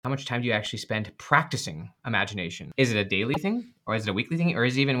much time do you actually spend practicing imagination? Is it a daily thing, or is it a weekly thing, or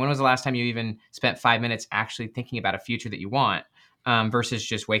is it even, when was the last time you even spent 5 minutes actually thinking about a future that you want, versus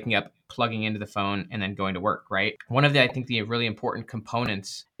just waking up, plugging into the phone, and then going to work, right? One of the, I think, the really important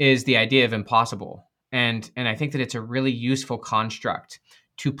components is the idea of impossible. And I think that it's a really useful construct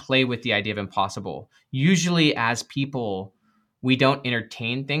to play with the idea of impossible. Usually as people, we don't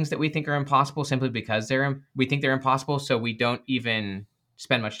entertain things that we think are impossible simply because we think they're impossible. So we don't even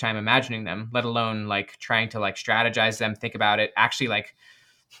spend much time imagining them, let alone like trying to like strategize them, think about it, actually like,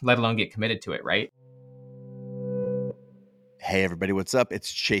 let alone get committed to it, right? Hey everybody, what's up?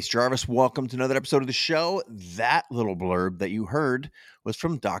 It's Chase Jarvis. Welcome to another episode of the show. That little blurb that you heard was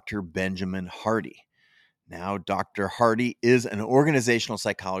from Dr. Benjamin Hardy. Now, Dr. Hardy is an organizational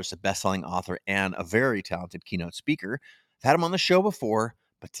psychologist, a best-selling author, and a very talented keynote speaker. I've had him on the show before,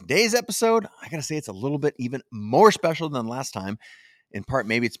 but today's episode, I gotta say, it's a little bit even more special than last time. In part,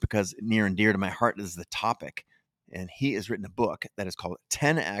 maybe it's because near and dear to my heart is the topic. And he has written a book that is called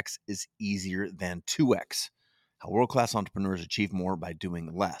 10X is Easier Than 2X. How world-class entrepreneurs achieve more by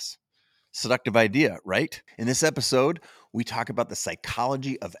doing less. Seductive idea, right? In this episode, we talk about the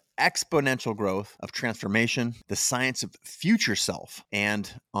psychology of exponential growth, of transformation, the science of future self,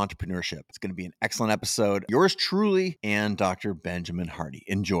 and entrepreneurship. It's going to be an excellent episode. Yours truly and Dr. Benjamin Hardy.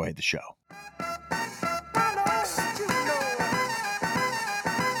 Enjoy the show.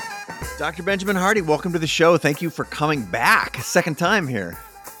 Dr. Benjamin Hardy, welcome to the show. Thank you for coming back. Second time here.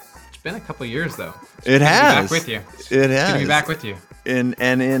 It's been a couple of years though. It has. Back with you. It has. Good to be back with you. In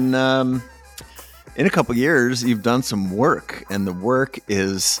a couple of years, you've done some work, and the work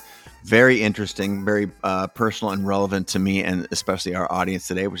is very interesting, very personal and relevant to me, and especially our audience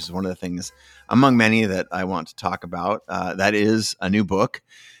today, which is one of the things among many that I want to talk about. That is a new book,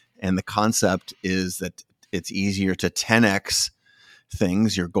 and the concept is that it's easier to 10x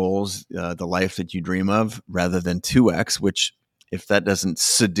things, your goals, the life that you dream of, rather than 2x, which, if that doesn't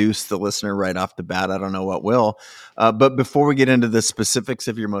seduce the listener right off the bat, I don't know what will. But before we get into the specifics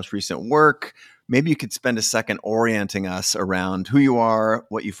of your most recent work, maybe you could spend a second orienting us around who you are,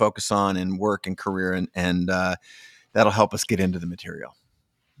 what you focus on in work and career, and that'll help us get into the material.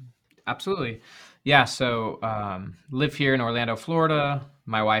 Absolutely. Yeah. So live here in Orlando, Florida.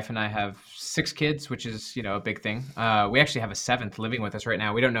 My wife and I have 6 kids, which is, a big thing. We actually have a 7th living with us right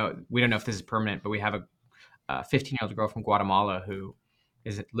now. We don't know if this is permanent, but we have a 15-year-old girl from Guatemala who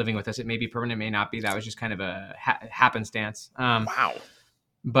is living with us. It may be permanent, may not be. That was just kind of a happenstance. Wow.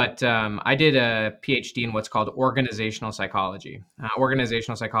 But I did a PhD in what's called organizational psychology.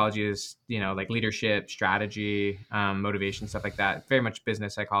 Organizational psychology is, like leadership, strategy, motivation, stuff like that. Very much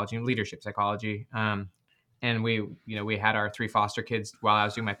business psychology and leadership psychology. And we had our 3 foster kids while I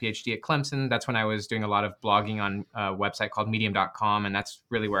was doing my PhD at Clemson. That's when I was doing a lot of blogging on a website called medium.com. And that's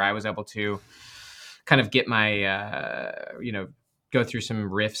really where I was able to kind of get my, go through some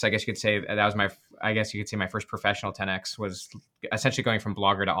riffs. I guess you could say that was my first professional 10X was essentially going from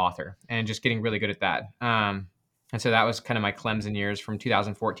blogger to author and just getting really good at that. And so that was kind of my Clemson years from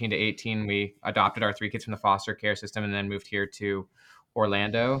 2014 to 18. We adopted our 3 kids from the foster care system and then moved here to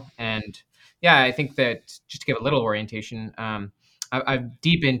Orlando. And yeah, I think that just to give a little orientation, I'm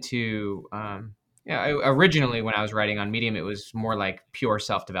deep into, originally when I was writing on Medium, it was more like pure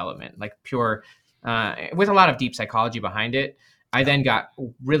self-development, like pure, with a lot of deep psychology behind it. I then got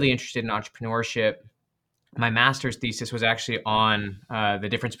really interested in entrepreneurship. My master's thesis was actually on the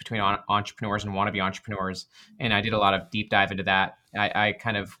difference between entrepreneurs and wannabe entrepreneurs. And I did a lot of deep dive into that. I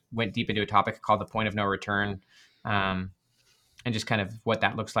kind of went deep into a topic called the point of no return, and just kind of what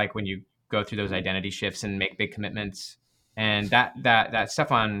that looks like when you go through those identity shifts and make big commitments. And that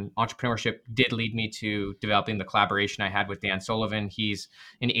stuff on entrepreneurship did lead me to developing the collaboration I had with Dan Sullivan. He's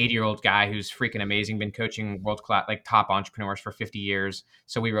an 80-year-old guy who's freaking amazing, been coaching world-class, like top entrepreneurs for 50 years.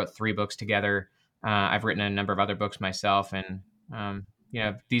 So we wrote 3 books together. I've written a number of other books myself. And,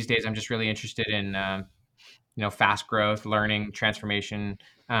 these days I'm just really interested in, fast growth, learning, transformation.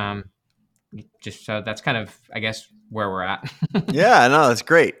 Just so that's kind of, I guess, where we're at. Yeah, no, that's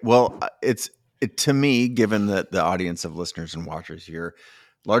great. Well, to me, given that the audience of listeners and watchers here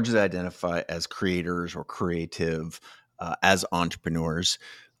largely identify as creators or creative, as entrepreneurs,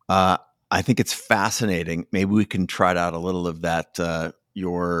 I think it's fascinating. Maybe we can trot out a little of that,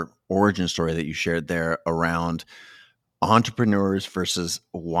 your origin story that you shared there around entrepreneurs versus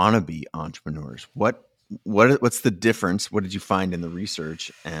wannabe entrepreneurs. What's the difference? What did you find in the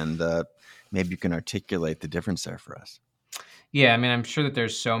research? And maybe you can articulate the difference there for us. Yeah, I mean, I'm sure that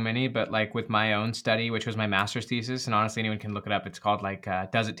there's so many, but like with my own study, which was my master's thesis, and honestly, anyone can look it up. It's called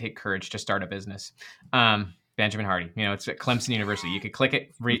Does It Take Courage to Start a Business? Benjamin Hardy. It's at Clemson University. You could click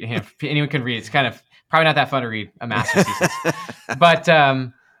it, read. Anyone can read. It's kind of probably not that fun to read a master's thesis, but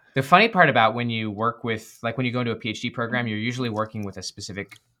the funny part about when you work with, like when you go into a PhD program, you're usually working with a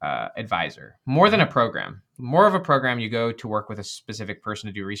specific advisor, more than a program. More of a program, you go to work with a specific person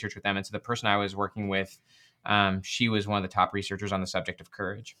to do research with them. And so the person I was working with, she was one of the top researchers on the subject of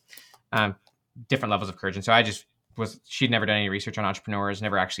courage, different levels of courage. And so she'd never done any research on entrepreneurs,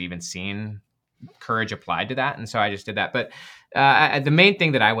 never actually even seen courage applied to that, and so I just did that. But the main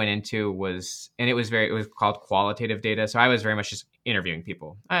thing that I went into was, and it was called qualitative data. So I was very much just interviewing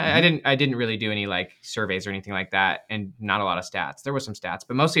people. I didn't really do any like surveys or anything like that, and not a lot of stats. There was some stats,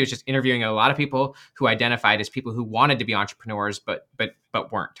 but mostly it was just interviewing a lot of people who identified as people who wanted to be entrepreneurs, but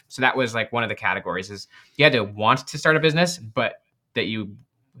weren't. So that was like one of the categories: is you had to want to start a business, but that you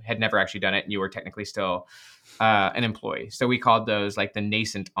had never actually done it, and you were technically still an employee. So we called those like the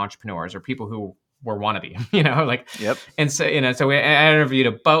nascent entrepreneurs, or people who were wannabe, like, Yep. And so, I interviewed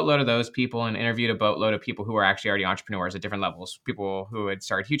a boatload of those people, and interviewed a boatload of people who were actually already entrepreneurs at different levels, people who had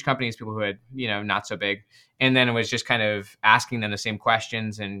started huge companies, people who had, not so big. And then it was just kind of asking them the same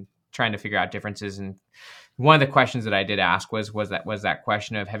questions and trying to figure out differences. And one of the questions that I did ask was that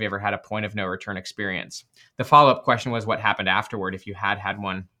question of, have you ever had a point of no return experience? The follow-up question was, what happened afterward if you had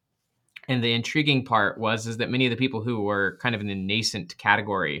one? And the intriguing part is that many of the people who were kind of in the nascent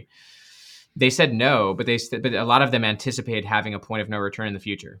category, they said no, but but a lot of them anticipated having a point of no return in the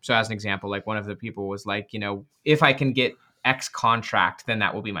future. So as an example, like one of the people was like, if I can get X contract, then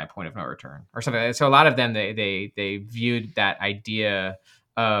that will be my point of no return, or something like that. So a lot of them, they viewed that idea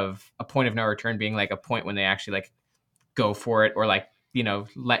of a point of no return being like a point when they actually like go for it, or like,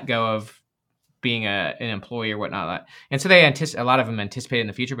 let go of being an employee or whatnot. And so a lot of them anticipated in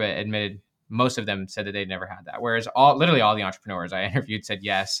the future, but admitted, most of them said that they'd never had that. Whereas literally all the entrepreneurs I interviewed said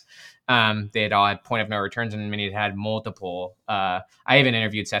yes. They had all had point of no returns, and many had multiple. I even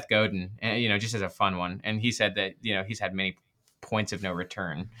interviewed Seth Godin, just as a fun one. And he said that, he's had many points of no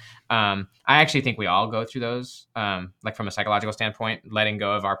return. I actually think we all go through those, like from a psychological standpoint, letting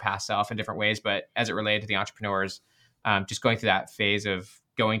go of our past self in different ways. But as it related to the entrepreneurs, just going through that phase of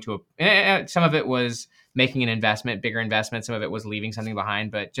going to some of it was making an investment, bigger investment. Some of it was leaving something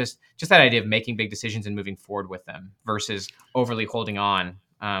behind, but just that idea of making big decisions and moving forward with them versus overly holding on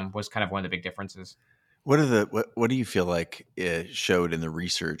was kind of one of the big differences. What do you feel like it showed in the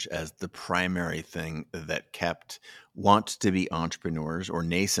research as the primary thing that kept want to be entrepreneurs, or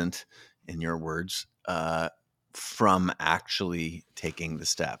nascent, in your words, from actually taking the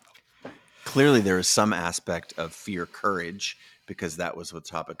step? Clearly, there is some aspect of fear, courage, because that was the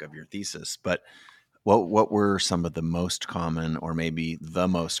topic of your thesis. But what were some of the most common, or maybe the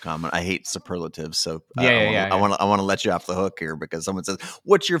most common? I hate superlatives, so I want to let you off the hook here, because someone says,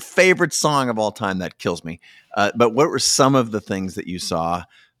 "What's your favorite song of all time?" That kills me. But what were some of the things that you saw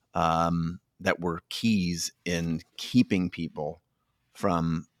that were keys in keeping people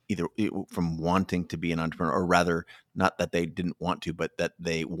from wanting to be an entrepreneur, or rather, not that they didn't want to, but that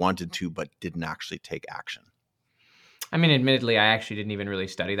they wanted to, but didn't actually take action? I mean, admittedly, I actually didn't even really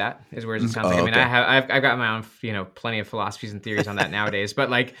study that, as weird as it sounds like. I mean, Okay. I've got my own, plenty of philosophies and theories on that nowadays. But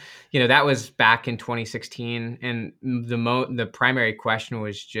like, that was back in 2016, and the primary question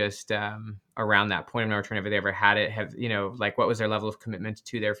was just around that point of no return. Have they ever had it? Like, what was their level of commitment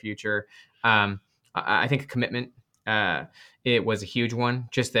to their future? I think commitment, it was a huge one.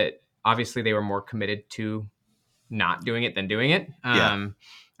 Just that obviously they were more committed to not doing it than doing it.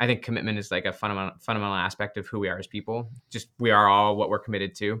 I think commitment is like a fundamental aspect of who we are as people. Just, we are all what we're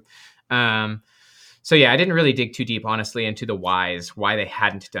committed to. So yeah, I didn't really dig too deep, honestly, into the whys, why they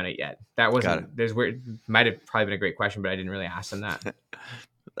hadn't done it yet. That wasn't, there's weird, might have probably been a great question, but I didn't really ask them that.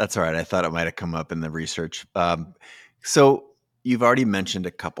 That's all right. I thought it might have come up in the research. So you've already mentioned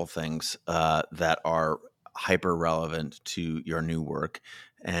a couple things that are hyper relevant to your new work.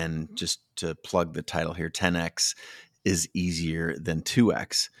 And just to plug the title here, 10x is easier than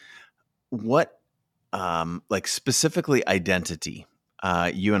 2x. What, like specifically identity?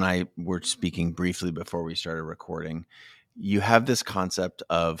 You and I were speaking briefly before we started recording. You have this concept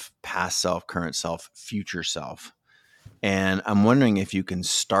of past self, current self, future self. And I'm wondering if you can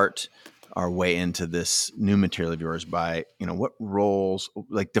start our way into this new material of yours by, what roles,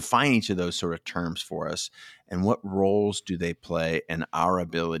 like define each of those sort of terms for us, and what roles do they play in our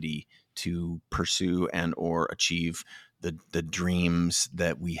ability to pursue and or achieve the dreams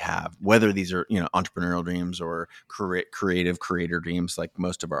that we have, whether these are, entrepreneurial dreams or creator dreams, like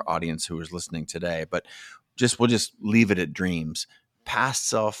most of our audience who is listening today. But we'll just leave it at dreams. Past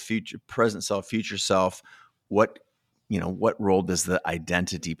self, future, present self, future self. What role does the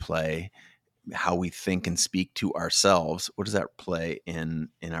identity play how we think and speak to ourselves, what does that play in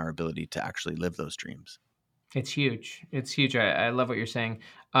our ability to actually live those dreams? It's huge. It's huge. I love what you're saying.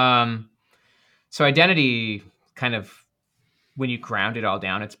 Um, so identity kind of, when you ground it all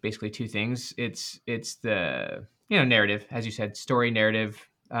down, it's basically two things. It's the, narrative, as you said, story narrative,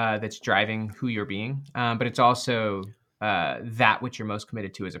 that's driving who you're being, but it's also that which you're most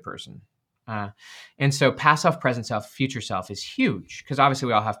committed to as a person. And so past self, present self, future self is huge, because obviously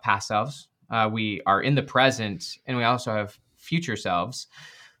we all have past selves. We are in the present, and we also have future selves.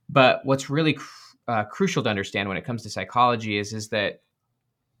 But what's really crucial to understand when it comes to psychology is that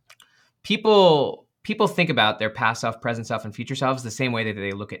people think about their past self, present self, and future selves the same way that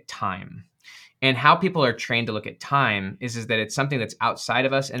they look at time. And how people are trained to look at time is that it's something that's outside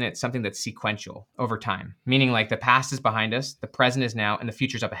of us, and it's something that's sequential over time, meaning like the past is behind us, the present is now, and the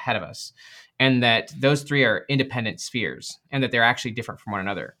future's up ahead of us. And that those three are independent spheres, and that they're actually different from one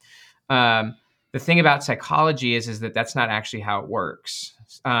another. The thing about psychology is that that's not actually how it works.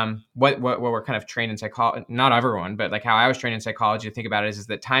 What we're kind of trained in psychology, not everyone, but like how I was trained in psychology to think about it is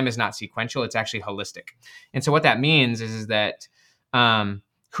that time is not sequential, it's actually holistic. And so what that means is that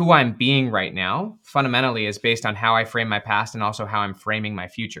who I'm being right now fundamentally is based on how I frame my past and also how I'm framing my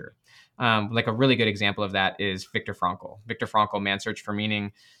future. Like a really good example of that is Viktor Frankl. Viktor Frankl, Man's Search for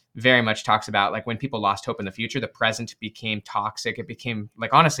Meaning, very much talks about like when people lost hope in the future, the present became toxic. It became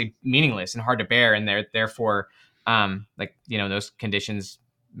like honestly meaningless and hard to bear. And therefore, those conditions,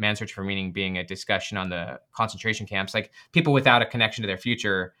 Man's Search for Meaning being a discussion on the concentration camps, like people without a connection to their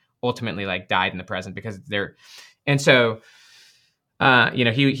future ultimately like died in the present because they're, and so,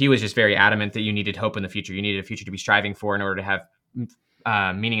 he was just very adamant that you needed hope in the future. You needed a future to be striving for in order to have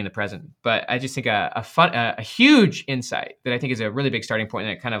meaning in the present. But I just think a huge insight that I think is a really big starting point,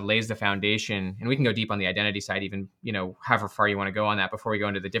 and it kind of lays the foundation. And we can go deep on the identity side, even however far you want to go on that before we go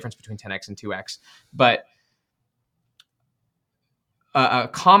into the difference between 10x and 2x. But a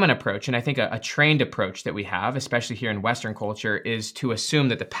common approach, and I think a trained approach that we have, especially here in Western culture, is to assume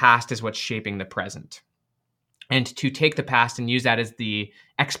that the past is what's shaping the present, and to take the past and use that as the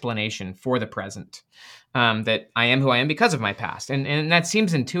explanation for the present. That I am who I am because of my past. And that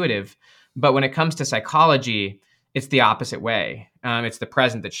seems intuitive, but when it comes to psychology, it's the opposite way. It's the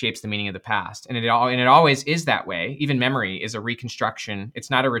present that shapes the meaning of the past. And it always is that way. Even memory is a reconstruction. It's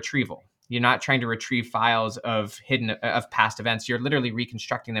not a retrieval. You're not trying to retrieve files of past events. You're literally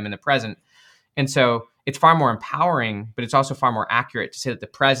reconstructing them in the present. And so it's far more empowering, but it's also far more accurate to say that the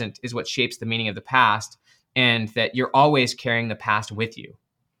present is what shapes the meaning of the past, and that you're always carrying the past with you,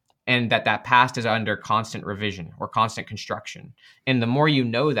 and that past is under constant revision or constant construction. And the more you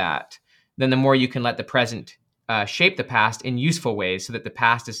know that, then the more you can let the present shape the past in useful ways, so that the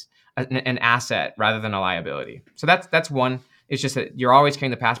past is an asset rather than a liability. So that's one. It's just that you're always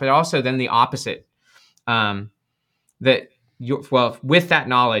carrying the past, but also then the opposite. With that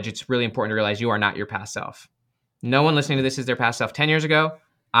knowledge, it's really important to realize you are not your past self. No one listening to this is their past self 10 years ago.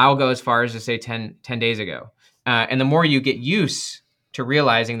 I'll go as far as to say 10 days ago. And the more you get used to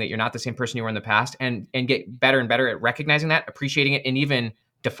realizing that you're not the same person you were in the past, and get better and better at recognizing that, appreciating it, and even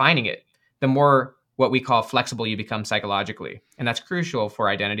defining it, the more what we call flexible you become psychologically. And that's crucial for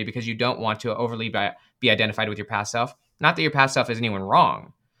identity, because you don't want to overly be identified with your past self. Not that your past self is anyone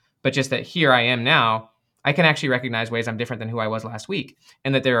wrong, but just that here I am now. I can actually recognize ways I'm different than who I was last week.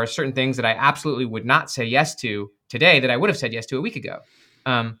 And that there are certain things that I absolutely would not say yes to today that I would have said yes to a week ago.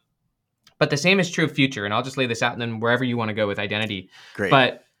 But the same is true of future, and I'll just lay this out, and then wherever you want to go with identity. Great.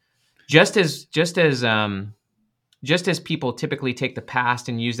 But just as people typically take the past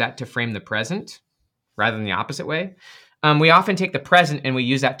and use that to frame the present, rather than the opposite way, we often take the present and we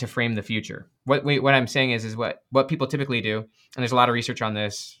use that to frame the future. What I'm saying is what people typically do, and there's a lot of research on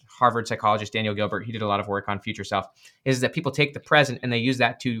this. Harvard psychologist Daniel Gilbert, he did a lot of work on future self, is that people take the present and they use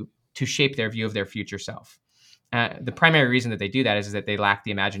that to shape their view of their future self. The primary reason that they do that is that they lack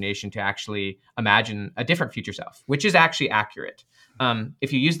the imagination to actually imagine a different future self, which is actually accurate.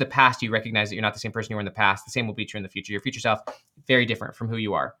 If you use the past, you recognize that you're not the same person you were in the past. The same will be true in the future. Your future self, very different from who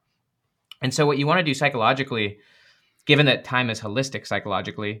you are. And so what you want to do psychologically, given that time is holistic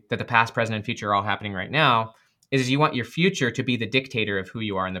psychologically, that the past, present, and future are all happening right now, is you want your future to be the dictator of who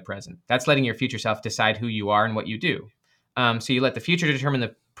you are in the present. That's letting your future self decide who you are and what you do. So you let the future determine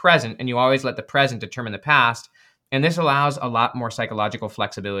the present, and you always let the present determine the past. And this allows a lot more psychological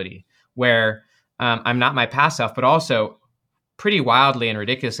flexibility, where I'm not my past self, but also pretty wildly and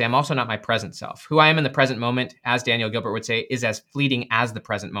ridiculously, I'm also not my present self. Who I am in the present moment, as Daniel Gilbert would say, is as fleeting as the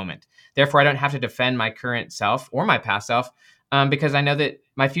present moment. Therefore, I don't have to defend my current self or my past self, because I know that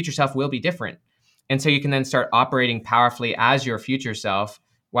my future self will be different. And so you can then start operating powerfully as your future self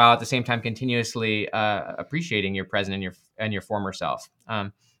while at the same time continuously appreciating your present and your former self.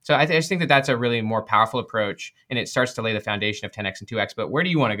 So I just think that that's a really more powerful approach, and it starts to lay the foundation of 10x and 2x. But where do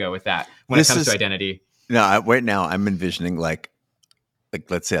you want to go with that when it This comes to is identity? right now I'm envisioning like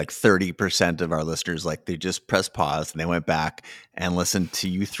let's say like 30% of our listeners, like they just press pause and they went back and listened to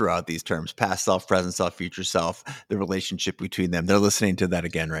you throw out these terms: past self, present self, future self, the relationship between them. They're listening to that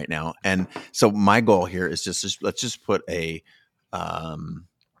again right now. And so my goal here is just let's just um,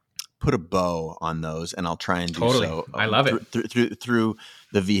 put a bow on those, and I'll try and do Totally. so I love it. through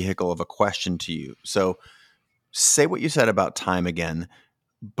the vehicle of a question to you. So say what you said about time again,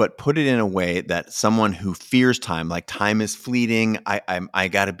 but put it in a way that someone who fears time, like time is fleeting, I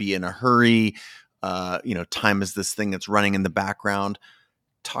got to be in a hurry. Time is this thing that's running in the background.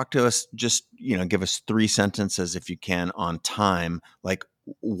 Talk to us, just give us 3 sentences if you can on time. Like,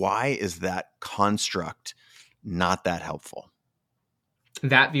 why is that construct not that helpful?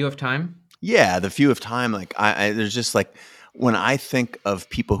 That view of time? Yeah, the view of time. Like, there's just like, when I think of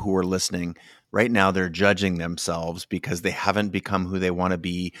people who are listening right now, they're judging themselves because they haven't become who they want to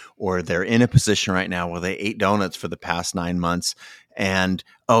be, or they're in a position right now where they ate donuts for the past 9 months. And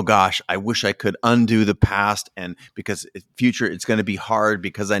oh gosh, I wish I could undo the past. And because future, it's going to be hard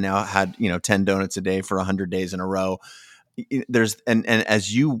because I now had 10 donuts a day for 100 days in a row. There's and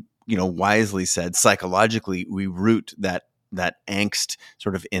as you wisely said, psychologically we root that angst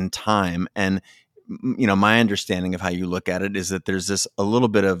sort of in time. And my understanding of how you look at it is that there's this a little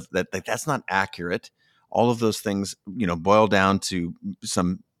bit of that, like, that's not accurate. All of those things boil down to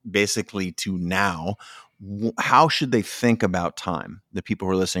some, basically, to now. How should they think about time, the people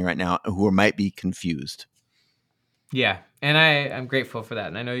who are listening right now who might be confused? Yeah, and I'm grateful for that,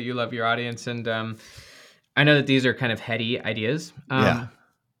 and I know you love your audience, and I know that these are kind of heady ideas. Yeah.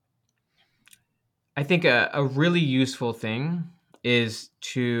 I think a really useful thing is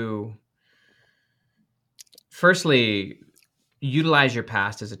to firstly utilize your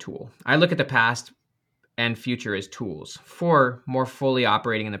past as a tool. I look at the past and future as tools for more fully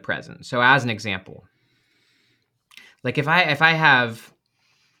operating in the present. So as an example, like if I have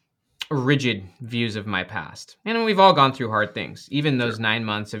rigid views of my past, and we've all gone through hard things, even those Sure. 9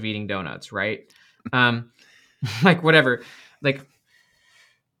 months of eating donuts, right? Like whatever, like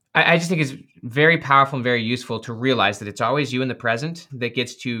I just think it's very powerful and very useful to realize that it's always you in the present that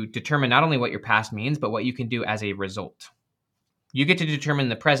gets to determine not only what your past means, but what you can do as a result. You get to determine in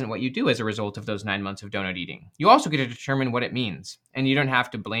the present what you do as a result of those 9 months of donut eating. You also get to determine what it means. And you don't have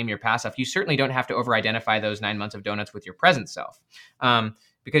to blame your past self. You certainly don't have to over-identify those 9 months of donuts with your present self.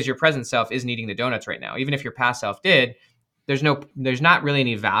 Because your present self isn't eating the donuts right now. Even if your past self did, there's not really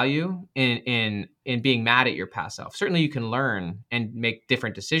any value in being mad at your past self. Certainly you can learn and make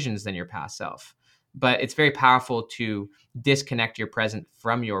different decisions than your past self. But it's very powerful to disconnect your present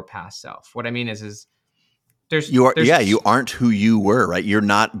from your past self. What I mean is You aren't who you were, right? You're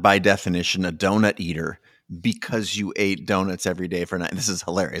not by definition a donut eater because you ate donuts every day for 9. This is a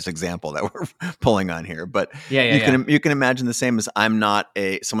hilarious example that we're pulling on here, but yeah. you can imagine the same as, I'm not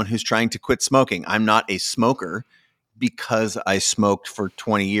someone who's trying to quit smoking. I'm not a smoker because I smoked for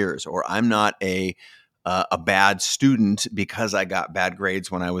 20 years, or I'm not a bad student because I got bad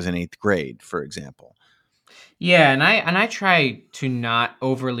grades when I was in 8th grade, for example. Yeah, and I try to not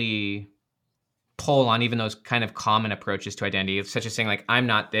overly pull on even those kind of common approaches to identity, such as saying like I'm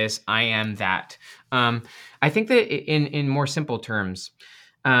not this, I am that. I think that in more simple terms,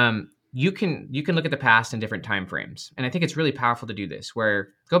 you can look at the past in different time frames, and I think it's really powerful to do this. Where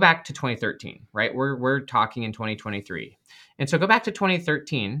go back to 2013, right? We're talking in 2023, and so go back to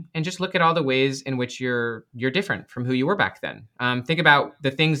 2013 and just look at all the ways in which you're different from who you were back then. Think about the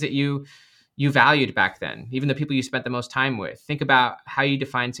things that you valued back then, even the people you spent the most time with. Think about how you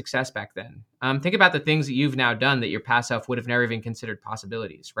defined success back then. Think about the things that you've now done that your past self would have never even considered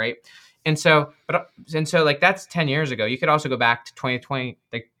possibilities, right? And so like that's 10 years ago. You could also go back to 2020,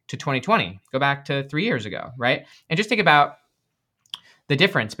 like to 2020, go back to 3 years ago, right? And just think about the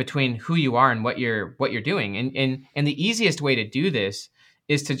difference between who you are and what you're doing. And the easiest way to do this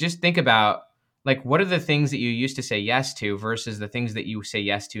is to just think about, like, what are the things that you used to say yes to versus the things that you say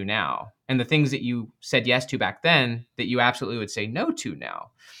yes to now, and the things that you said yes to back then that you absolutely would say no to now.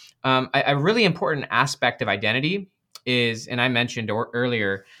 A really important aspect of identity is, and I mentioned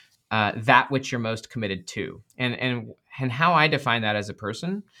earlier, that which you're most committed to, and how I define that as a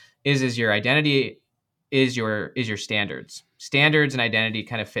person is your identity is your standards. Standards and identity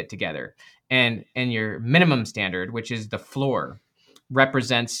kind of fit together, and your minimum standard, which is the floor,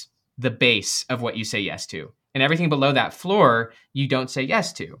 represents the base of what you say yes to. And everything below that floor, you don't say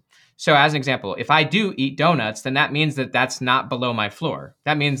yes to. So as an example, if I do eat donuts, then that means that that's not below my floor.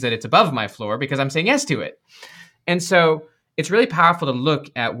 That means that it's above my floor because I'm saying yes to it. And so it's really powerful to look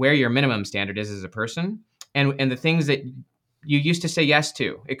at where your minimum standard is as a person, and the things that you used to say yes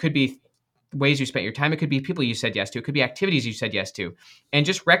to. It could be ways you spent your time. It could be people you said yes to. It could be activities you said yes to. And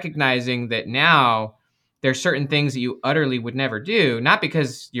just recognizing that now there's certain things that you utterly would never do, not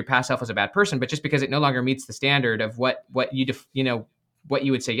because your past self was a bad person, but just because it no longer meets the standard of what what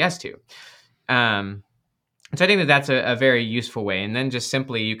you would say yes to. So I think that that's a very useful way. And then just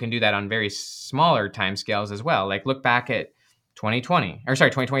simply you can do that on very smaller time scales as well. Like look back at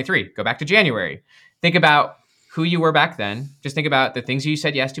 2023, go back to January. Think about who you were back then. Just think about the things you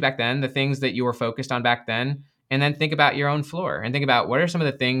said yes to back then, the things that you were focused on back then, and then think about your own floor and think about what are some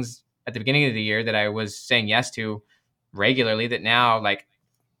of the things at the beginning of the year that I was saying yes to regularly that now like,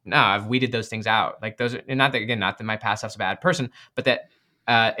 no, I've weeded those things out. Like those are not that my past self's a bad person, but that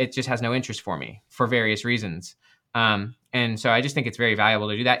it just has no interest for me for various reasons. And so I just think it's very valuable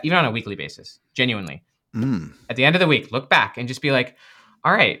to do that, even on a weekly basis, genuinely. At the end of the week, look back and just be like,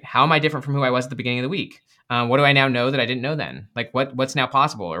 all right, how am I different from who I was at the beginning of the week? What do I now know that I didn't know then? Like what's now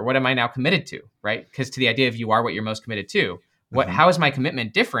possible, or what am I now committed to, right? Because to the idea of you are what you're most committed to, how is my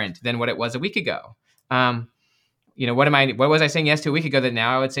commitment different than what it was a week ago? What was I saying yes to a week ago that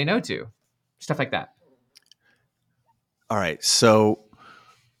now I would say no to? Stuff like that. All right. So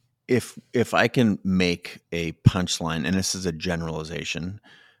if I can make a punchline, and this is a generalization,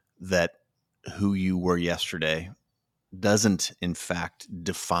 that who you were yesterday doesn't in fact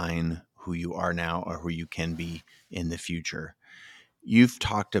define who you are now or who you can be in the future. You've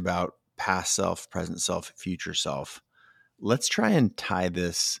talked about past self, present self, future self. Let's try and tie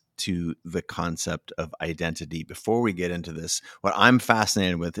this to the concept of identity. Before we get into this, what I'm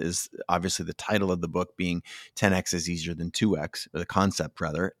fascinated with is obviously the title of the book being 10x is easier than 2x, or the concept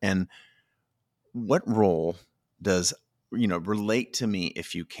rather. And what role does, relate to me,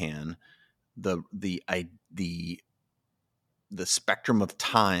 if you can, the spectrum of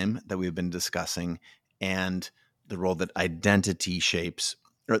time that we've been discussing and the role that identity shapes,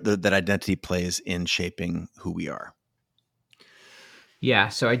 or that identity plays in shaping who we are. Yeah.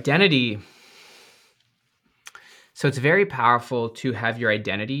 So identity. So it's very powerful to have your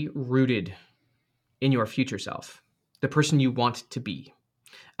identity rooted in your future self, the person you want to be,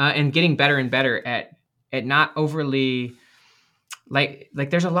 and getting better and better at not overly like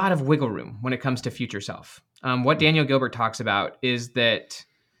there's a lot of wiggle room when it comes to future self. What Daniel Gilbert talks about is that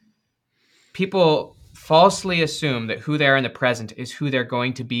people falsely assume that who they are in the present is who they're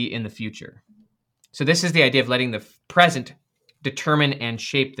going to be in the future. So this is the idea of letting the present determine and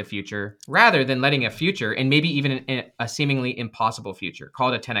shape the future rather than letting a future, and maybe even a seemingly impossible future,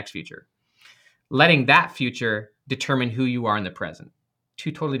 called a 10x future, letting that future determine who you are in the present.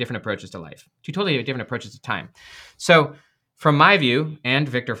 Two totally different approaches to life, two totally different approaches to time. So from my view and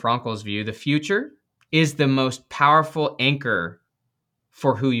Viktor Frankl's view, the future is the most powerful anchor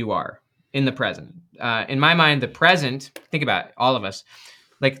for who you are in the present. In my mind, the present, think about it, all of us,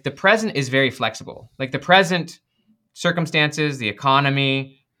 like the present is very flexible. Like the present circumstances, the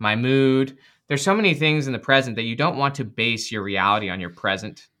economy, my mood, there's so many things in the present that you don't want to base your reality on your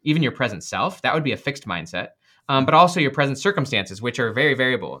present, even your present self. That would be a fixed mindset. But also your present circumstances, which are very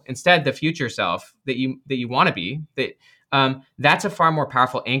variable. Instead, the future self that you want to be, that's a far more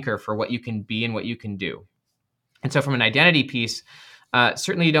powerful anchor for what you can be and what you can do. And so from an identity piece,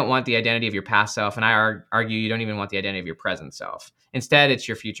 certainly you don't want the identity of your past self. And I argue you don't even want the identity of your present self. Instead, it's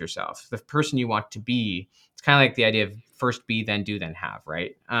your future self, the person you want to be. It's kind of like the idea of first be, then do, then have,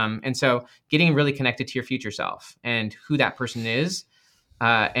 right? And so getting really connected to your future self and who that person is,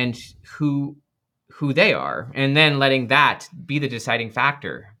 and who they are, and then letting that be the deciding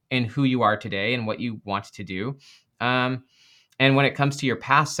factor in who you are today and what you want to do. And when it comes to your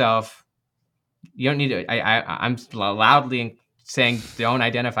past self, you don't need to, I'm loudly saying don't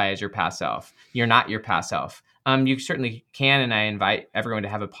identify as your past self. You're not your past self. You certainly can, and I invite everyone to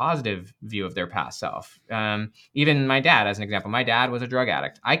have a positive view of their past self. Even my dad, as an example, my dad was a drug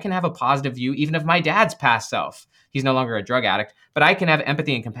addict. I can have a positive view even of my dad's past self. He's no longer a drug addict, but I can have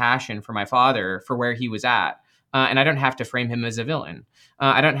empathy and compassion for my father for where he was at. And I don't have to frame him as a villain.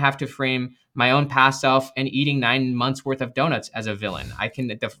 I don't have to frame my own past self and eating 9 months worth of donuts as a villain. I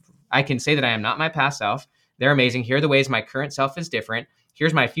can say that I am not my past self. They're amazing. Here are the ways my current self is different.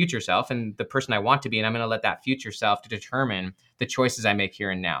 Here's my future self and the person I want to be. And I'm going to let that future self to determine the choices I make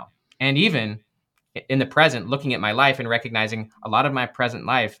here and now. And even in the present, looking at my life and recognizing a lot of my present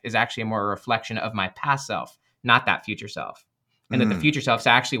life is actually more a reflection of my past self, not that future self. And that the future self is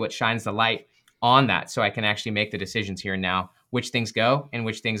actually what shines the light on that so I can actually make the decisions here and now, which things go and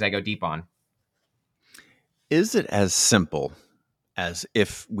which things I go deep on. Is it as simple as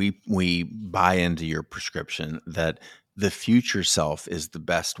if we buy into your prescription that the future self is the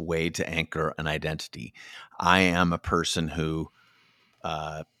best way to anchor an identity? I am a person who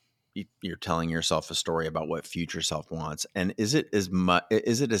you're telling yourself a story about what future self wants, and is it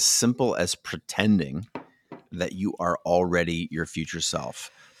as simple as pretending that you are already your future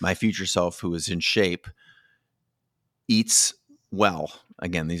self? My future self, who is in shape, eats well.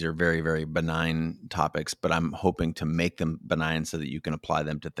 Again, these are very, very benign topics, but I'm hoping to make them benign so that you can apply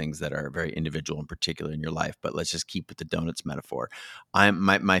them to things that are very individual and particular in your life. But let's just keep with the donuts metaphor.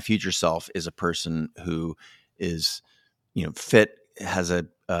 My future self is a person who is, fit, has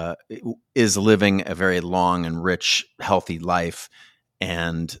is living a very long and rich, healthy life,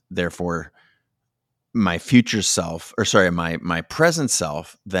 and therefore my future self, my present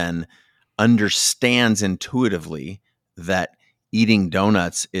self then understands intuitively that eating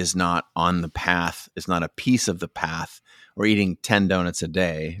donuts is not on the path, is not a piece of the path, or eating 10 donuts a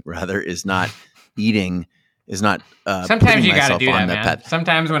day, rather, is not putting Sometimes you got to myself do on that, man. path.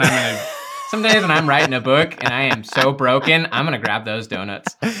 Sometimes when I'm writing a book and I am so broken, I'm going to grab those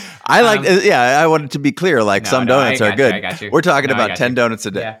donuts. I wanted to be clear, some donuts are good. I got you. We're talking about 10 donuts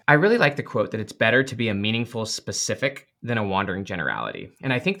a day. Yeah. I really like the quote that it's better to be a meaningful specific than a wandering generality.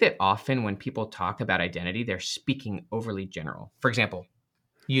 And I think that often when people talk about identity, they're speaking overly general. For example,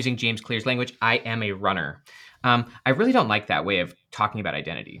 using James Clear's language, I am a runner. I really don't like that way of talking about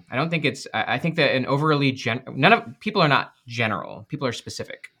identity. I think that an overly people are not general. People are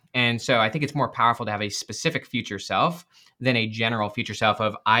specific. And so I think it's more powerful to have a specific future self than a general future self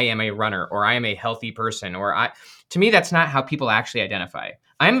of I am a runner or I am a healthy person to me, that's not how people actually identify.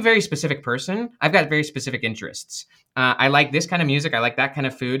 I'm a very specific person. I've got very specific interests. I like this kind of music. I like that kind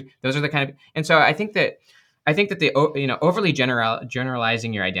of food. Those are the kind of, and so I think that the overly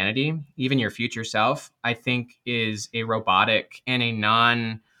generalizing your identity, even your future self, I think is a robotic and a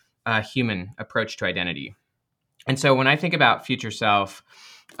non-human approach to identity. And so when I think about future self,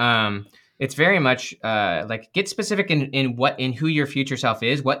 it's very much get specific in who your future self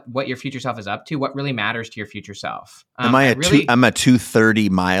is, what your future self is up to, what really matters to your future self. I'm a 230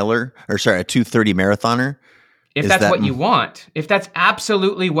 miler, or sorry, a 230 marathoner. If that's what you want, if that's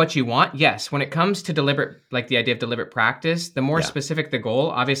absolutely what you want, yes. When it comes to the idea of deliberate practice, the more specific the goal,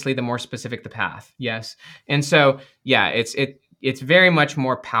 obviously, the more specific the path. Yes. And so, it's very much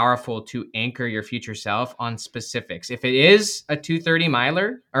more powerful to anchor your future self on specifics. If it is a 230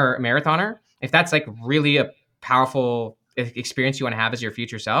 miler or marathoner, if that's really a powerful experience you want to have as your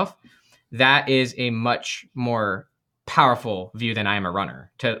future self, that is a much more powerful view than I am a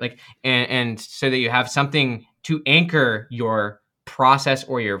runner and so that you have something to anchor your process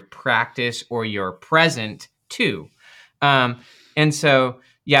or your practice or your present to. And so,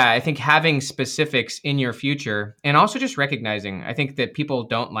 I think having specifics in your future and also just recognizing, I think that people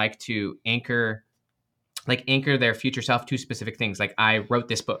don't like to anchor their future self to specific things. Like I wrote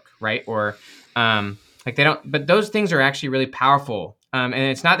this book, right? Or they don't, but those things are actually really powerful. And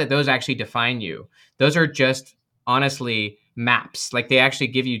it's not that those actually define you. Those are just honestly maps. They actually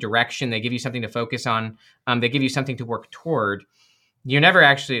give you direction. They give you something to focus on. They give you something to work toward. You're never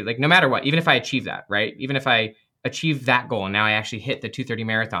actually no matter what, even if I achieve that, right? Even if I achieve that goal and now I actually hit the 230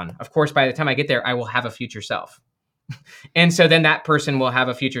 marathon, of course, by the time I get there, I will have a future self. And so then that person will have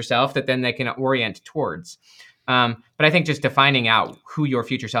a future self that then they can orient towards. But I think just defining out who your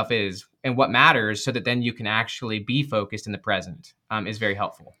future self is and what matters so that then you can actually be focused in the present is very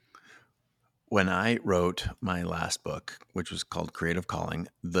helpful. When I wrote my last book, which was called Creative Calling,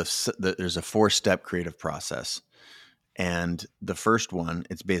 there's a 4-step creative process. And the first one,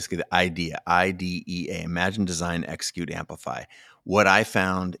 it's basically the IDEA, IDEA, imagine, design, execute, amplify. What I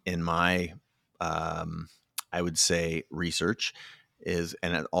found in my, I would say, research is,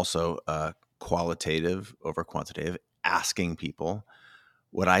 and also qualitative over quantitative, asking people,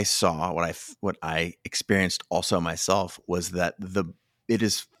 what I saw, what I experienced also myself was that it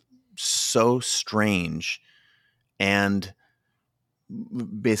is so strange, and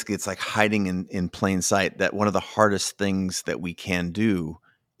basically it's like hiding in plain sight, that one of the hardest things that we can do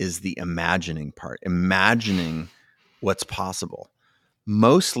is the imagining part, imagining what's possible,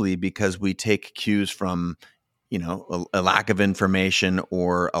 mostly because we take cues from, a lack of information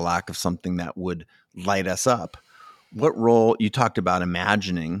or a lack of something that would light us up. What role, you talked about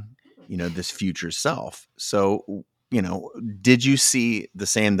imagining, this future self. So, did you see the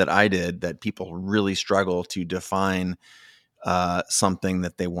same that I did, that people really struggle to define something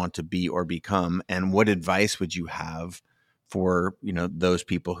that they want to be or become? And what advice would you have for, those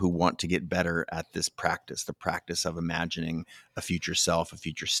people who want to get better at this practice, the practice of imagining a future self, a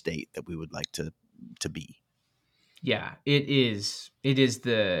future state that we would like to be? Yeah, it is. It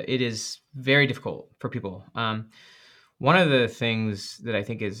is very difficult for people. One of the things that I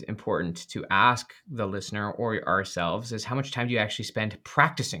think is important to ask the listener or ourselves is, how much time do you actually spend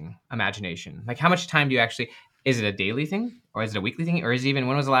practicing imagination? Like, how much time do you actually, is it a daily thing, or is it a weekly thing? Or is it even,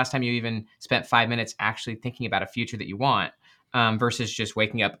 when was the last time you even spent 5 minutes actually thinking about a future that you want, versus just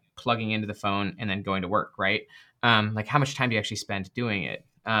waking up, plugging into the phone, and then going to work, right? Like, how much time do you actually spend doing it,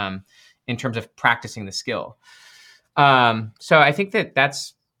 in terms of practicing the skill? So I think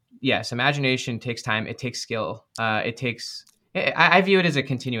that's, yes, imagination takes time. It takes skill. I view it as a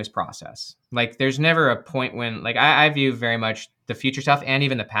continuous process. Like, there's never a point when, like, I view very much the future self and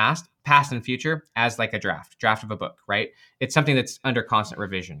even the past and future as like a draft of a book, right? It's something that's under constant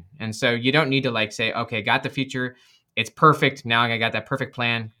revision. And so you don't need to like say, okay, got the future, it's perfect. Now I got that perfect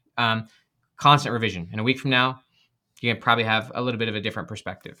plan. Constant revision. And a week from now, you can probably have a little bit of a different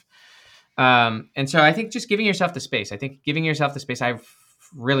perspective. And so I think just giving yourself the space. I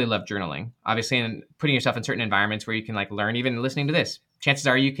really love journaling, obviously, and putting yourself in certain environments where you can like learn. Even listening to this, chances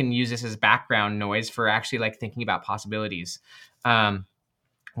are you can use this as background noise for actually like thinking about possibilities.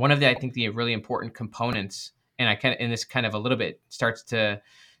 One of the, I think, the really important components, and this kind of a little bit starts to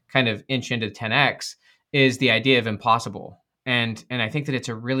kind of inch into 10x, is the idea of impossible. And I think that it's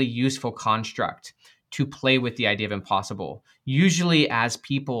a really useful construct to play with the idea of impossible. Usually as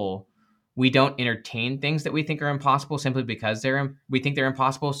people, we don't entertain things that we think are impossible simply because we think they're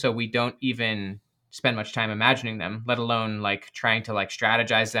impossible. So we don't even spend much time imagining them, let alone like trying to like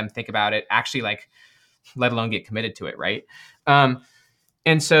strategize them, think about it, actually like, let alone get committed to it. Right.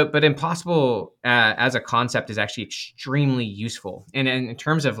 And so, but impossible as a concept is actually extremely useful. And in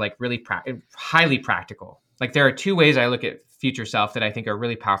terms of like really highly practical, like there are two ways I look at future self that I think are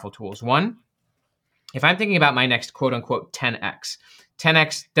really powerful tools. One, if I'm thinking about my next quote unquote 10x,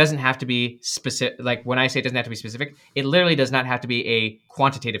 10x doesn't have to be specific. Like when I say it doesn't have to be specific, it literally does not have to be a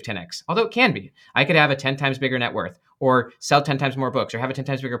quantitative 10x, although it can be. I could have a 10 times bigger net worth, or sell 10 times more books, or have a 10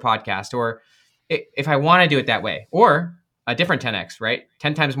 times bigger podcast, or if I want to do it that way, or a different 10x, right?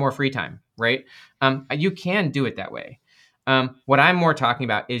 10 times more free time, right? You can do it that way. What I'm more talking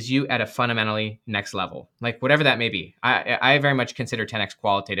about is you at a fundamentally next level, like whatever that may be. I very much consider 10x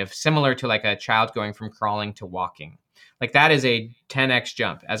qualitative, similar to like a child going from crawling to walking. Like that is a 10x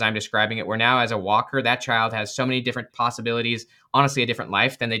jump as I'm describing it, where now as a walker, that child has so many different possibilities, honestly, a different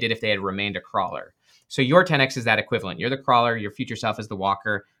life than they did if they had remained a crawler. So your 10x is that equivalent. You're the crawler, your future self is the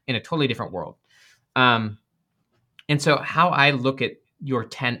walker in a totally different world. And so how I look at your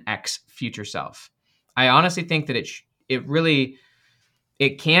 10x future self, I honestly think that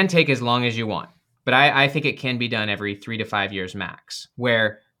it can take as long as you want, but I think it can be done every 3 to 5 years max,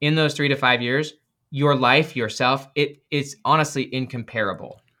 where in those 3 to 5 years, your life, yourself, it is honestly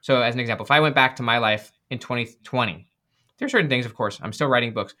incomparable. So as an example, if I went back to my life in 2020, there are certain things, of course, I'm still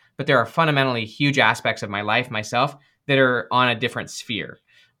writing books, but there are fundamentally huge aspects of my life, myself, that are on a different sphere.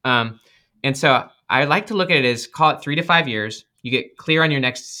 And so I like to look at it as, call it 3 to 5 years. You get clear on your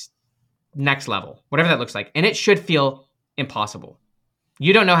next level, whatever that looks like. And it should feel impossible.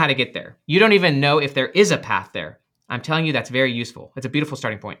 You don't know how to get there. You don't even know if there is a path there. I'm telling you, that's very useful. It's a beautiful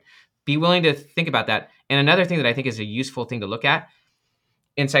starting point. Be willing to think about that. And another thing that I think is a useful thing to look at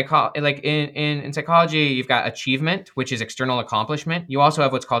in in psychology, you've got achievement, which is external accomplishment. You also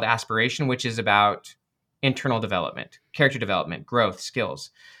have what's called aspiration, which is about internal development, character development, growth,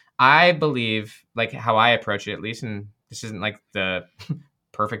 skills. I believe, like how I approach it, at least, and this isn't like the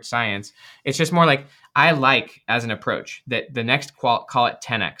perfect science. It's just more like I like as an approach that the next call it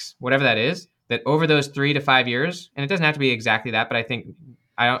 10x, whatever that is, that over those 3 to 5 years, and it doesn't have to be exactly that, but I think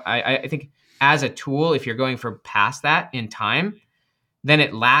I think as a tool, if you're going for past that in time, then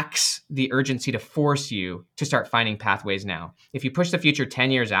it lacks the urgency to force you to start finding pathways now. If you push the future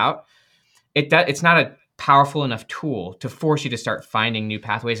 10 years out, it's not a powerful enough tool to force you to start finding new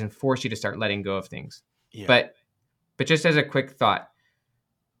pathways and force you to start letting go of things. Yeah. But just as a quick thought,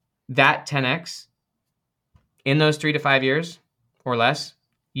 that 10x in those 3 to 5 years or less,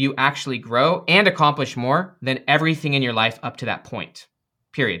 you actually grow and accomplish more than everything in your life up to that point,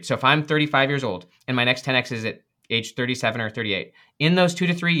 period. So if I'm 35 years old and my next 10x is at age 37 or 38, in those 2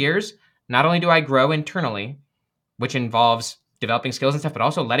 to 3 years, not only do I grow internally, which involves developing skills and stuff, but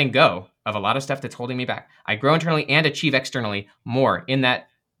also letting go of a lot of stuff that's holding me back. I grow internally and achieve externally more in that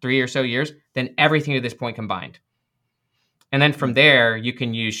 3 or so years than everything to this point combined. And then from there, you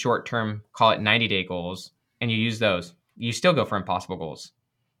can use short-term, call it 90-day goals, and you use those. You still go for impossible goals.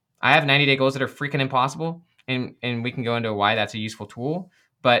 I have 90-day goals that are freaking impossible. and we can go into why that's a useful tool.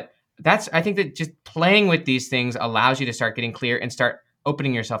 But I think that just playing with these things allows you to start getting clear and start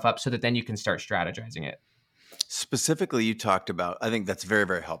opening yourself up so that then you can start strategizing it. Specifically, you talked about, I think that's very,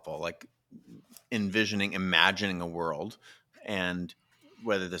 very helpful, like imagining a world, and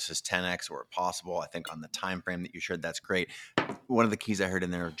whether this is 10x or possible, I think on the time frame that you shared, that's great. One of the keys I heard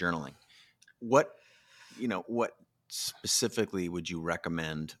in there is journaling. What specifically would you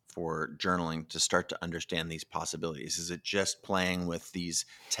recommend for journaling to start to understand these possibilities? Is it just playing with these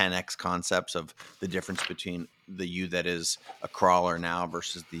 10x concepts of the difference between the you that is a crawler now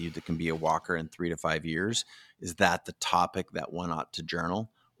versus the you that can be a walker in 3 to 5 years? Is that the topic that one ought to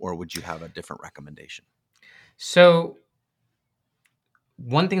journal, or would you have a different recommendation? So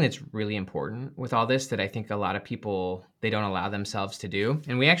one thing that's really important with all this that I think a lot of people, they don't allow themselves to do,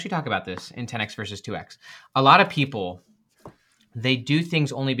 and we actually talk about this in 10x versus 2x. A lot of people, they do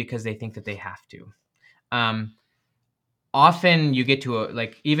things only because they think that they have to. Often you get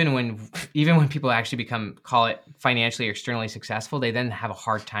to even when people actually call it financially or externally successful, they then have a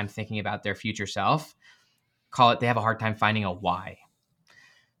hard time thinking about their future self. They have a hard time finding a why.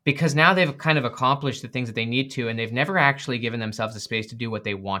 Because now they've kind of accomplished the things that they need to, and they've never actually given themselves the space to do what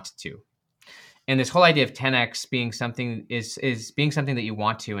they want to. And this whole idea of 10x being something is being something that you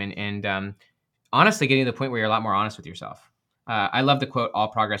want to, and honestly getting to the point where you're a lot more honest with yourself. I love the quote, "All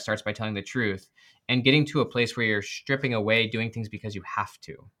progress starts by telling the truth," and getting to a place where you're stripping away doing things because you have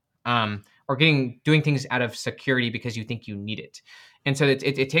to, or doing things out of security because you think you need it. And so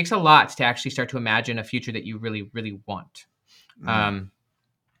it takes a lot to actually start to imagine a future that you really, really want.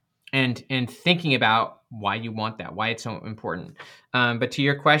 And thinking about why you want that, why it's so important. But to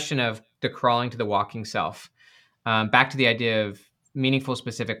your question of the crawling to the walking self, back to the idea of meaningful,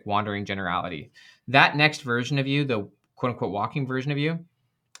 specific, wandering generality. That next version of you, the quote unquote walking version of you,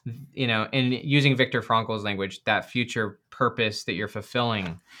 and using Viktor Frankl's language, that future purpose that you're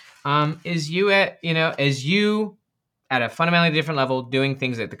fulfilling, is you as you at a fundamentally different level, doing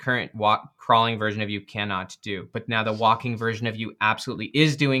things that the current crawling version of you cannot do. But now the walking version of you absolutely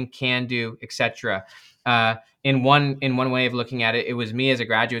is doing, can do, etc. In one way of looking at it, it was me as a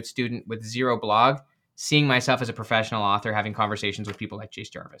graduate student with zero blog, seeing myself as a professional author, having conversations with people like Chase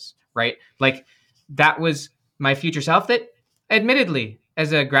Jarvis, right? Like that was my future self that, admittedly,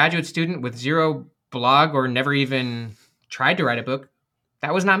 as a graduate student with zero blog or never even tried to write a book,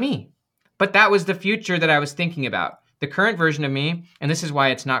 that was not me. But that was the future that I was thinking about. The current version of me, and this is why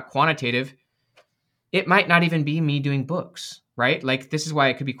it's not quantitative, it might not even be me doing books, right? Like this is why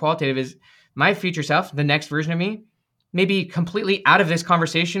it could be qualitative, is my future self, the next version of me, may be completely out of this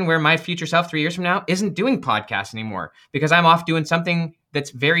conversation, where my future self 3 years from now isn't doing podcasts anymore because I'm off doing something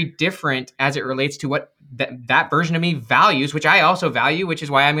that's very different as it relates to what that version of me values, which I also value, which is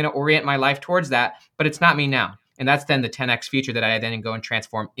why I'm going to orient my life towards that, but it's not me now. And that's then the 10x future that I then go and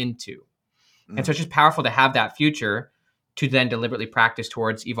transform into. And so it's just powerful to have that future to then deliberately practice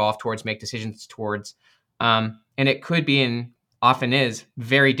towards, evolve towards, make decisions towards. And it could be, and often is,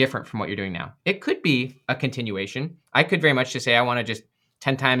 very different from what you're doing now. It could be a continuation. I could very much just say, I want to just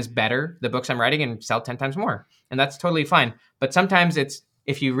 10 times better the books I'm writing and sell 10 times more. And that's totally fine. But sometimes it's,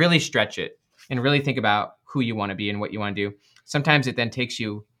 if you really stretch it and really think about who you want to be and what you want to do, sometimes it then takes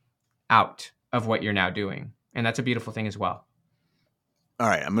you out of what you're now doing. And that's a beautiful thing as well. All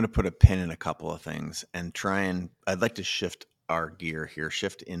right, I'm going to put a pin in a couple of things and I'd like to shift our gear here,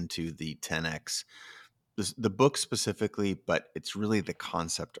 shift into the 10X, the book specifically, but it's really the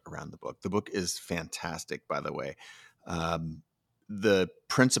concept around the book. The book is fantastic, by the way. The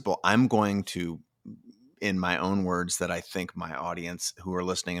principle I'm going to, in my own words, that I think my audience who are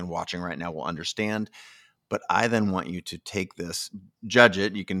listening and watching right now will understand. But I then want you to take this, judge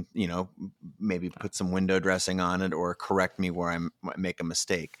it. You can, maybe put some window dressing on it or correct me where I make a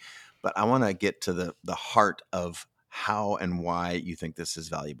mistake. But I want to get to the heart of how and why you think this is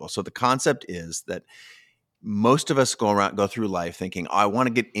valuable. So the concept is that most of us go through life thinking, oh, I want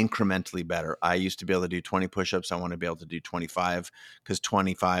to get incrementally better. I used to be able to do 20 push-ups. I want to be able to do 25 because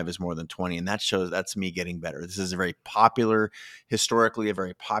 25 is more than 20. And that's me getting better. This is historically a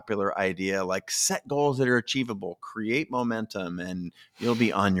very popular idea, like set goals that are achievable, create momentum, and you'll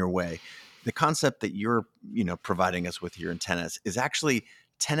be on your way. The concept that you're, providing us with here in 10X is actually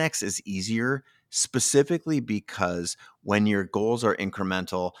 10X is easier, specifically because when your goals are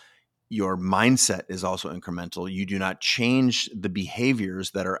incremental, your mindset is also incremental. You do not change the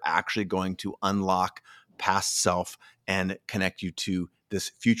behaviors that are actually going to unlock past self and connect you to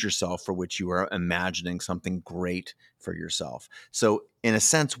this future self for which you are imagining something great for yourself. So in a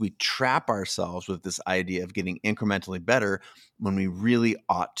sense, we trap ourselves with this idea of getting incrementally better when we really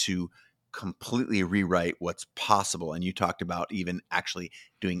ought to completely rewrite what's possible. And you talked about even actually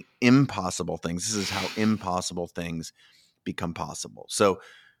doing impossible things. This is how impossible things become possible. So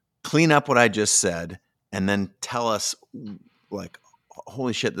clean up what I just said and then tell us, like,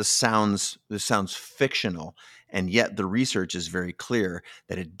 holy shit, this sounds fictional. And yet the research is very clear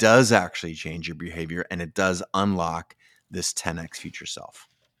that it does actually change your behavior and it does unlock this 10x future self.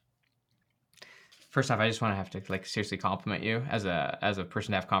 First off, I just want to have to like seriously compliment you as a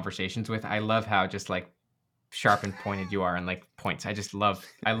person to have conversations with. I love how just like sharp and pointed you are on like points. I love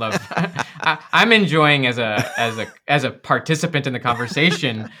I'm enjoying as a participant in the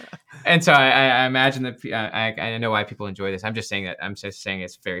conversation. And so I imagine that I know why people enjoy this. I'm just saying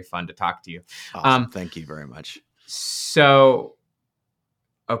it's very fun to talk to you. Awesome. Thank you very much. So,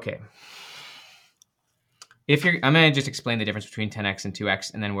 okay. I'm going to just explain the difference between 10x and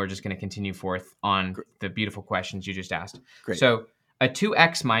 2x, and then we're just going to continue forth on the beautiful questions you just asked. Great. So a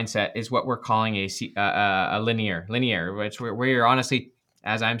 2x mindset is what we're calling a linear, which where you're honestly,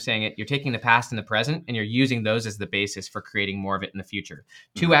 as I'm saying it, you're taking the past and the present, and you're using those as the basis for creating more of it in the future.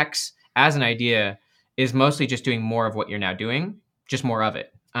 2x as an idea is mostly just doing more of what you're now doing, just more of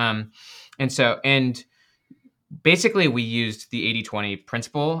it. And basically we used the 80-20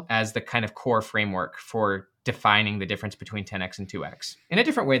 principle as the kind of core framework for defining the difference between 10x and 2x in a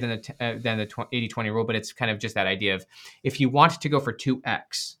different way than the 80-20 rule, but it's kind of just that idea of if you want to go for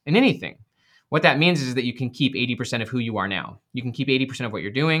 2x in anything, what that means is that you can keep 80% of who you are now. You can keep 80% of what you're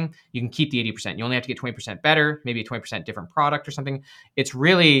doing. You can keep the 80%. You only have to get 20% better, maybe a 20% different product or something. It's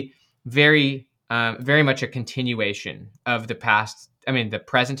really very much a continuation of the past. I mean, the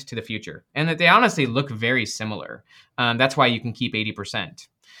present to the future, and that they honestly look very similar. That's why you can keep 80%.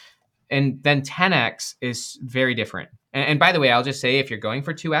 And then 10x is very different. And by the way, I'll just say if you're going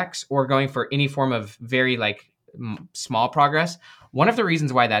for 2x or going for any form of very like small progress, one of the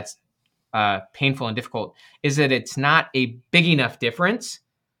reasons why that's painful and difficult is that it's not a big enough difference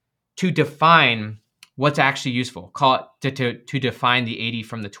to define what's actually useful. Call it to define the 80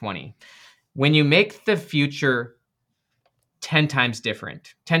 from the 20. When you make the future 10 times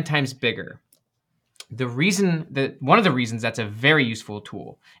different, 10 times bigger, one of the reasons that's a very useful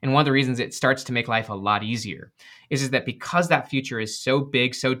tool, and one of the reasons it starts to make life a lot easier, is that because that future is so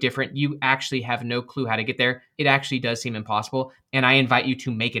big, so different, you actually have no clue how to get there. It actually does seem impossible, and I invite you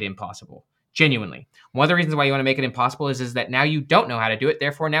to make it impossible. Genuinely. One of the reasons why you want to make it impossible is that now you don't know how to do it,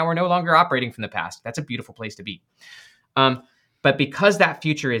 therefore now we're no longer operating from the past. That's a beautiful place to be. But because that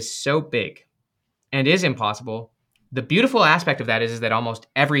future is so big and is impossible, the beautiful aspect of that is that almost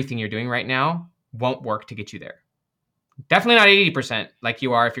everything you're doing right now won't work to get you there. Definitely not 80% like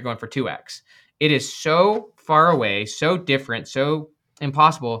you are if you're going for 2x. It is so far away, so different, so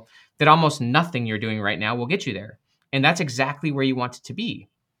impossible that almost nothing you're doing right now will get you there. And that's exactly where you want it to be.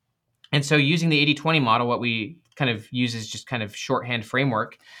 And so using the 80-20 model, what we kind of use as just kind of shorthand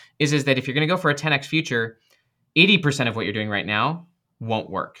framework is that if you're going to go for a 10x future, 80% of what you're doing right now won't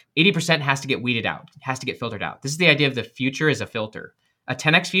work. 80% has to get weeded out, has to get filtered out. This is the idea of the future as a filter. A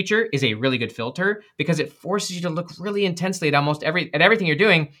 10x future is a really good filter because it forces you to look really intensely at everything you're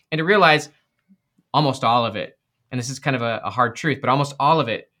doing and to realize almost all of it, and this is kind of a hard truth, but almost all of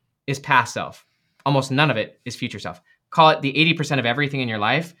it is past self. Almost none of it is future self. Call it the 80% of everything in your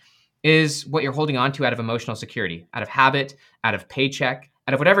life is what you're holding on to out of emotional security, out of habit, out of paycheck,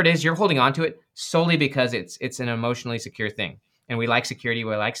 out of whatever it is, you're holding on to it solely because it's an emotionally secure thing. And we like security,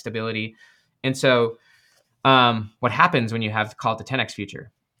 we like stability. And so what happens when you call it the 10x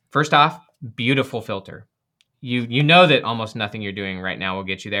future? First off, beautiful filter. You know that almost nothing you're doing right now will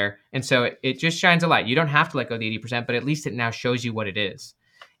get you there. And so it just shines a light. You don't have to let go of the 80%, but at least it now shows you what it is.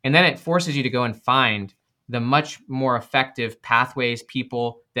 And then it forces you to go and find the much more effective pathways,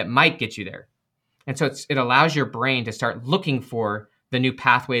 people that might get you there. And so it allows your brain to start looking for the new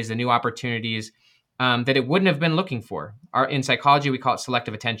pathways, the new opportunities that it wouldn't have been looking for. In psychology, we call it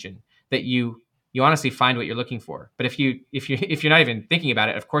selective attention, that you honestly find what you're looking for. But if you're not even thinking about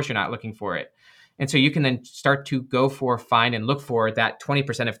it, of course you're not looking for it. And so you can then start to find and look for that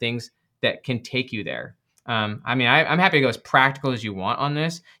 20% of things that can take you there. I'm happy to go as practical as you want on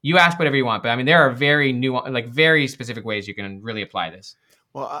this. You ask whatever you want, but I mean, there are very very specific ways you can really apply this.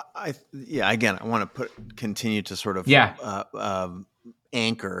 Well, again, I want to continue to sort of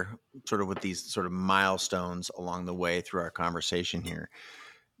anchor sort of with these sort of milestones along the way through our conversation here.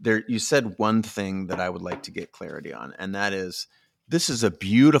 You said one thing that I would like to get clarity on, and that is this is a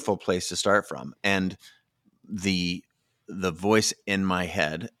beautiful place to start from. And the voice in my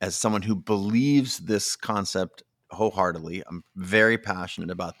head, as someone who believes this concept wholeheartedly, I'm very passionate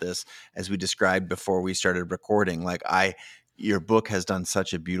about this, as we described before we started recording. Like your book has done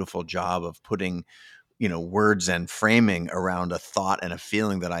such a beautiful job of putting, words and framing around a thought and a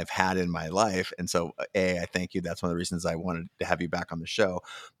feeling that I've had in my life. And so, I thank you. That's one of the reasons I wanted to have you back on the show.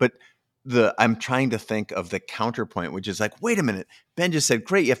 But I'm trying to think of the counterpoint, which is like, wait a minute, Ben just said,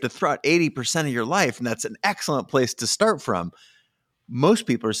 great, you have to throw out 80% of your life. And that's an excellent place to start from. Most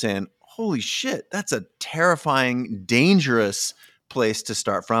people are saying, holy shit, that's a terrifying, dangerous place to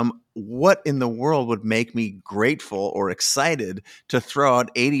start from. What in the world would make me grateful or excited to throw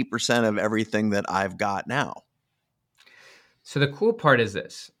out 80% of everything that I've got now? So the cool part is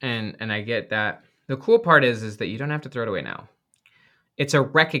this, and I get that. The cool part is that you don't have to throw it away now. It's a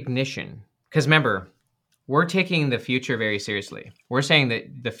recognition. Because remember, we're taking the future very seriously. We're saying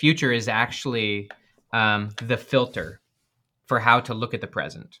that the future is actually the filter for how to look at the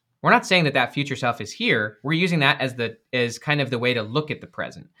present. We're not saying that future self is here. We're using that as kind of the way to look at the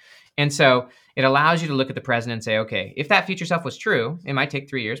present. And so it allows you to look at the present and say, okay, if that future self was true, it might take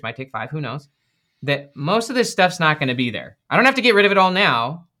 3 years, might take 5, who knows, that most of this stuff's not going to be there. I don't have to get rid of it all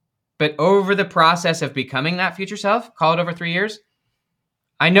now, but over the process of becoming that future self, call it over 3 years,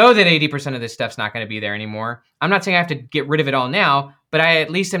 I know that 80% of this stuff's not going to be there anymore. I'm not saying I have to get rid of it all now, but I at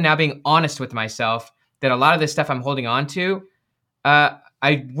least am now being honest with myself that a lot of this stuff I'm holding on to,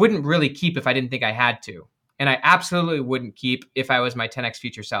 I wouldn't really keep if I didn't think I had to. And I absolutely wouldn't keep if I was my 10x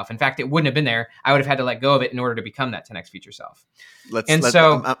future self. In fact, it wouldn't have been there. I would have had to let go of it in order to become that 10x future self.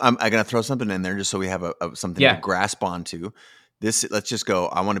 I'm going to throw something in there just so we have something to grasp onto. Let's just go.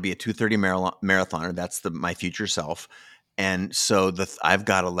 I want to be a 2:30 marathoner. That's my future self. And so I've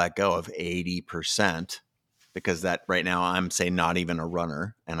got to let go of 80% because that right now I'm say not even a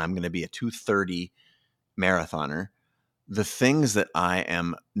runner and I'm going to be a 2:30 marathoner. The things that I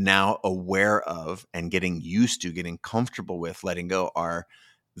am now aware of and getting used to, getting comfortable with letting go are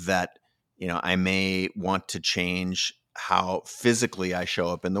that, I may want to change how physically I show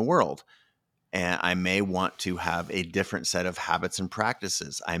up in the world. And I may want to have a different set of habits and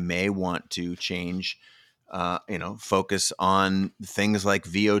practices. I may want to change, focus on things like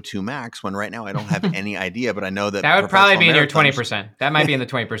VO2 max when right now I don't have any idea, but I know that would probably be in your 20%. That might be in the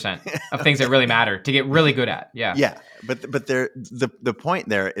 20% of things that really matter to get really good at. Yeah. Yeah. But the point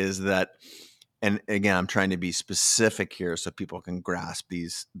there is that, and again, I'm trying to be specific here so people can grasp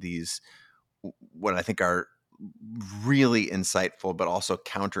these what I think are really insightful, but also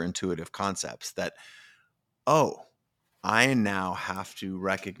counterintuitive concepts that, I now have to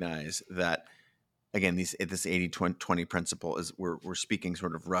recognize that, again, this 80-20 principle is we're speaking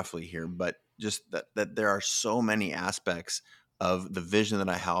sort of roughly here, but just that there are so many aspects of the vision that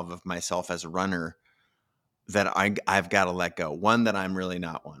I have of myself as a runner that I've got to let go. One, that I'm really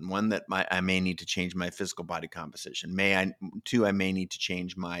not one that I may need to change my physical body composition. Two, I may need to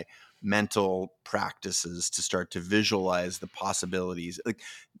change my mental practices to start to visualize the possibilities.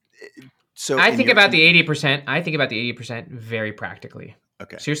 So I think about the 80%. I think about the 80% very practically.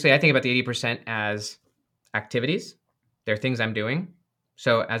 Okay. Seriously, I think about the 80% as activities. They're things I'm doing.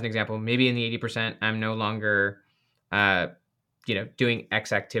 So as an example, maybe in the 80%, I'm no longer, doing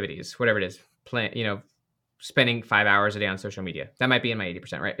X activities, whatever it is, spending 5 hours a day on social media. That might be in my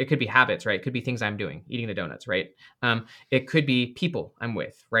 80%, right? It could be habits, right? It could be things I'm doing, eating the donuts, right? It could be people I'm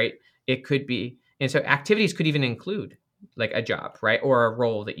with, right? It could be, and so activities could even include like a job, right? Or a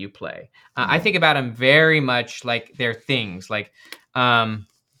role that you play. I think about them very much like they're things, like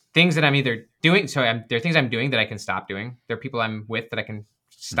things that I'm either doing. So they're things I'm doing that I can stop doing. They're people I'm with that I can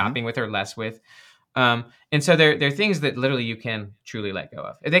stop being with or less with. And so they're things that literally you can truly let go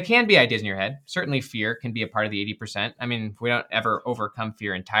of. They can be ideas in your head. Certainly fear can be a part of the 80%. I mean, we don't ever overcome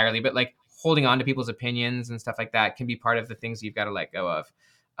fear entirely, but like holding on to people's opinions and stuff like that can be part of the things you've got to let go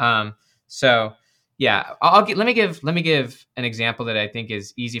of. So yeah, let me give an example that I think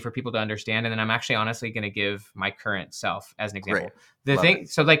is easy for people to understand. And then I'm actually honestly going to give my current self as an example.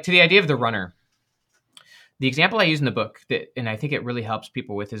 So like to the idea of the runner, the example I use in the book and I think it really helps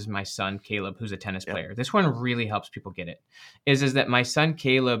people with is my son, Caleb, who's a tennis player. This one really helps people get it is that my son,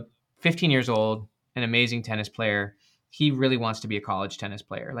 Caleb, 15 years old, an amazing tennis player. He really wants to be a college tennis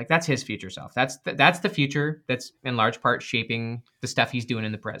player. Like that's his future self. That's the future that's in large part shaping the stuff he's doing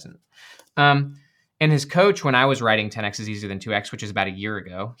in the present. And his coach, when I was writing 10X is easier than 2X, which is about a year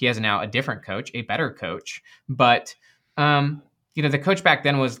ago, he has now a different coach, a better coach. But, the coach back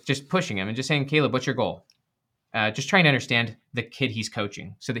then was just pushing him and just saying, Caleb, what's your goal? Just trying to understand the kid he's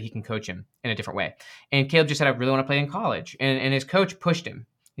coaching so that he can coach him in a different way. And Caleb just said, I really want to play in college. And his coach pushed him.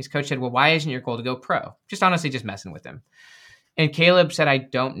 His coach said, well, why isn't your goal to go pro? Just honestly just messing with him. And Caleb said, I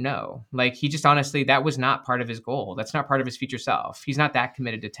don't know. Like he just honestly, that was not part of his goal. That's not part of his future self. He's not that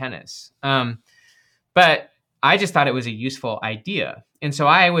committed to tennis. But I just thought it was a useful idea. And so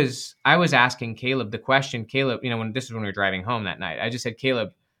I was asking Caleb the question, Caleb, when this is when we were driving home that night, I just said,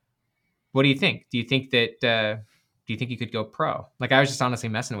 Caleb, what do you think? Do you think do you think you could go pro? Like, I was just honestly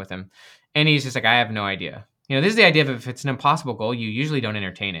messing with him. And he's just like, I have no idea. This is the idea of, if it's an impossible goal, you usually don't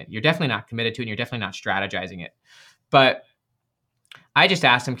entertain it. You're definitely not committed to it, and you're definitely not strategizing it. But I just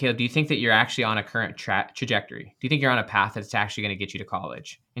asked him, Caleb, do you think that you're actually on a current trajectory? Do you think you're on a path that's actually going to get you to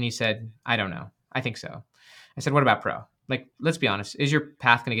college? And he said, I don't know. I think so. I said, what about pro? Like, let's be honest. Is your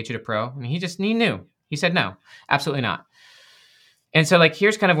path going to get you to pro? And he knew. He said, no, absolutely not. And so, like,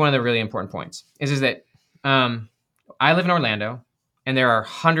 here's kind of one of the really important points is that I live in Orlando, and there are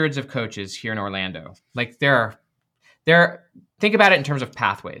hundreds of coaches here in Orlando. Like, there are, think about it in terms of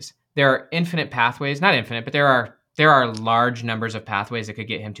pathways. There are infinite pathways, not infinite, but there are large numbers of pathways that could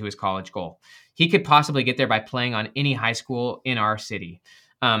get him to his college goal. He could possibly get there by playing on any high school in our city.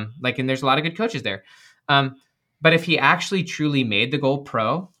 And there's a lot of good coaches there. But if he actually truly made the goal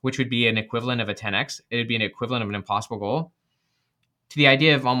pro, which would be an equivalent of a 10x, it would be an equivalent of an impossible goal, to the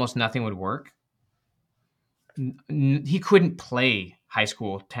idea of almost nothing would work. He couldn't play high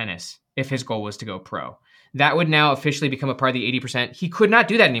school tennis if his goal was to go pro. That would now officially become a part of the 80%. He could not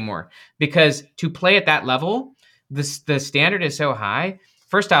do that anymore, because to play at that level, the standard is so high.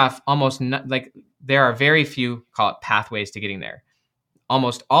 First off, there are very few, call it, pathways to getting there.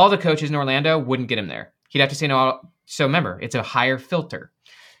 Almost all the coaches in Orlando wouldn't get him there. He'd have to say no. So remember, it's a higher filter.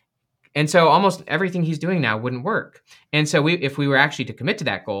 And so almost everything he's doing now wouldn't work. And so if we were actually to commit to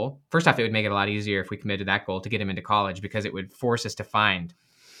that goal, first off, it would make it a lot easier if we committed to that goal to get him into college, because it would force us to find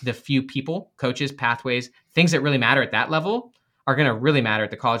the few people, coaches, pathways, things that really matter at that level are going to really matter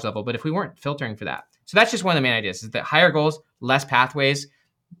at the college level. But if we weren't filtering for that. So that's just one of the main ideas, is that higher goals, less pathways,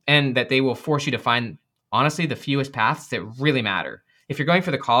 and that they will force you to find, honestly, the fewest paths that really matter. If you're going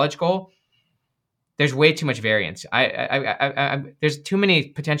for the college goal, there's way too much variance. There's too many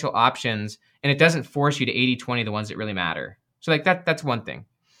potential options, and it doesn't force you to 80-20 the ones that really matter. So that's one thing.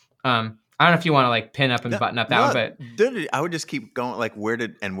 I don't know if you want to pin up and button up that one, but I would just keep going. Like, where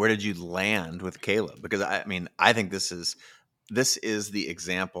did you land with Caleb? Because I think this is the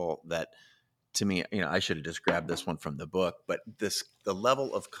example that, to me, I should have just grabbed this one from the book, but the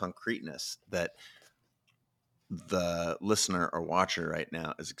level of concreteness that the listener or watcher right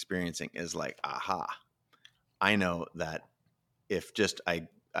now is experiencing is like, aha, I know that if just I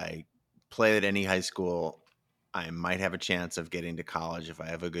play at any high school, I might have a chance of getting to college. If I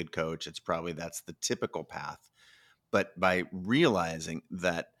have a good coach, that's the typical path. But by realizing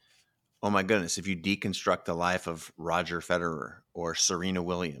that, oh my goodness, if you deconstruct the life of Roger Federer or Serena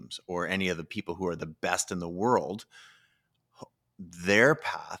Williams or any of the people who are the best in the world, their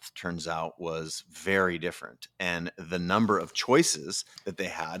path, turns out, was very different. And the number of choices that they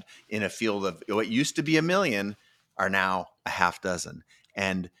had in a field of what used to be a million are now a half dozen.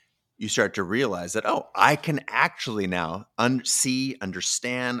 And you start to realize that, I can actually now see,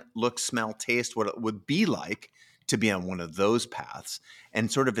 understand, look, smell, taste what it would be like to be on one of those paths.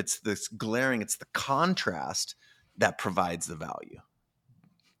 And sort of it's the contrast that provides the value.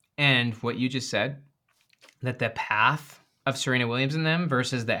 And what you just said, that the path of Serena Williams and them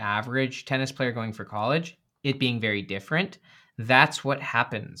versus the average tennis player going for college, it being very different, that's what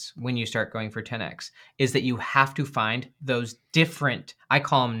happens when you start going for 10x, is that you have to find those different, I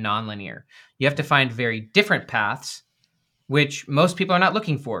call them nonlinear. You have to find very different paths, which most people are not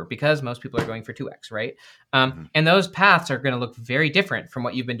looking for, because most people are going for 2x, right? And those paths are going to look very different from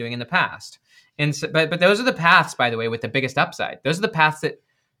what you've been doing in the past. And so, but those are the paths, by the way, with the biggest upside. Those are the paths that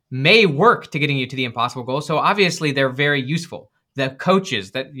may work to getting you to the impossible goal. So obviously they're very useful. The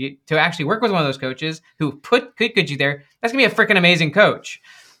coaches to actually work with one of those coaches who could get you there, that's gonna be a freaking amazing coach.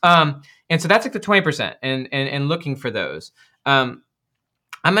 And so that's like the 20% and looking for those. I'm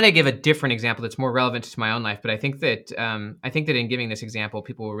going to give a different example that's more relevant to my own life, but I think that in giving this example,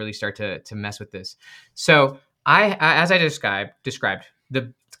 people will really start to mess with this. So as I described,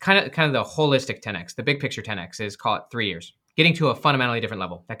 the kind of the holistic 10x, the big picture 10x is, call it 3 years. Getting to a fundamentally different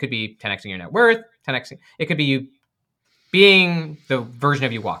level. That could be 10xing your net worth, 10xing. It could be you being the version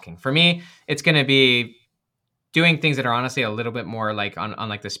of you walking. For me, it's going to be doing things that are honestly a little bit more like on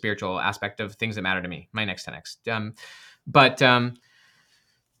like the spiritual aspect of things that matter to me. My next 10x. But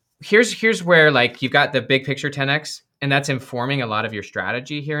here's where, like, you've got the big picture 10x, and that's informing a lot of your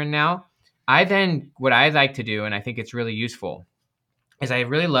strategy here and now. What I like to do, and I think it's really useful, is I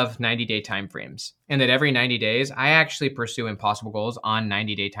really love 90-day timeframes, and that every 90 days, I actually pursue impossible goals on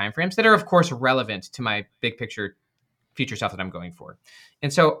 90-day timeframes that are, of course, relevant to my big picture future stuff that I'm going for.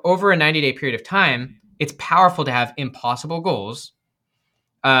 And so over a 90-day period of time, it's powerful to have impossible goals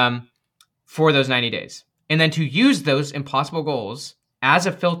for those 90 days. and then to use those impossible goals as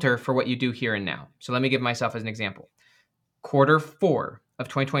a filter for what you do here and now. So let me give myself as an example. Q4 of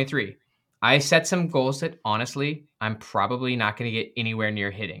 2023, I set some goals that honestly, I'm probably not going to get anywhere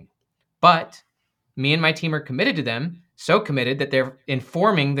near hitting. But me and my team are committed to them, so committed that they're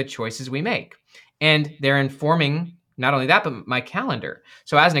informing the choices we make. And they're informing not only that, but my calendar.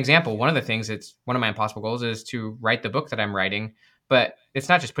 So as an example, one of the things that's one of my impossible goals is to write the book that I'm writing. But it's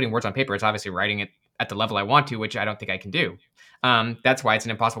not just putting words on paper. It's obviously writing it at the level I want to, which I don't think I can do. That's why it's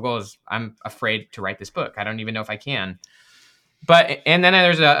an impossible goal, is I'm afraid to write this book. I don't even know if I can. And then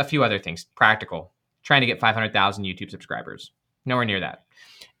there's a few other things, practical, trying to get 500,000 YouTube subscribers, nowhere near that.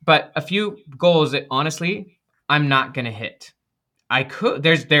 But a few goals that honestly, I'm not going to hit.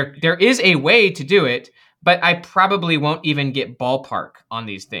 There is a way to do it, but I probably won't even get ballpark on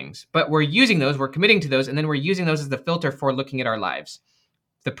these things. But we're using those, we're committing to those, and then we're using those as the filter for looking at our lives.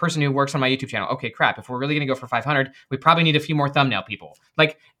 The person who works on my YouTube channel, okay, crap, if we're really going to go for 500, we probably need a few more thumbnail people.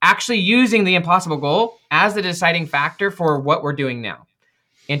 Like actually using the impossible goal as the deciding factor for what we're doing now.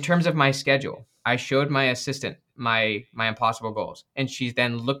 In terms of my schedule, I showed my assistant my impossible goals, and she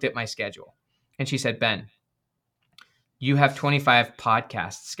then looked at my schedule and she said, Ben, you have 25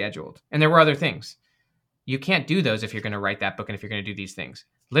 podcasts scheduled. And there were other things. You can't do those if you're going to write that book and if you're going to do these things.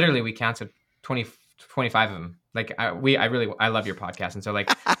 Literally, we counted 25 of them. Like I love your podcast. And so like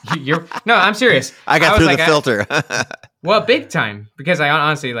no, I'm serious. I got through the filter. Well, big time, because I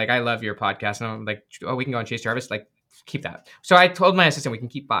honestly, like, I love your podcast, and I'm like, oh, we can go on Chase Jarvis, like, keep that. So I told my assistant we can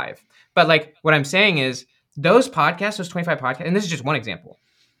keep 5. But like what I'm saying is those podcasts, those 25 podcasts, and this is just one example.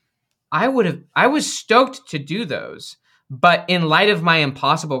 I was stoked to do those, but in light of my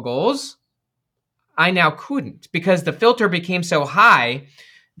impossible goals, I now couldn't, because the filter became so high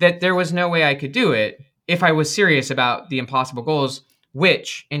that there was no way I could do it if I was serious about the impossible goals,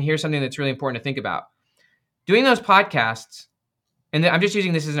 which, and here's something that's really important to think about. Doing those podcasts, and I'm just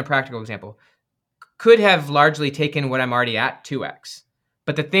using this as a practical example, could have largely taken what I'm already at 2x.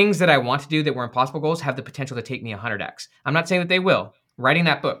 But the things that I want to do that were impossible goals have the potential to take me 100x. I'm not saying that they will. Writing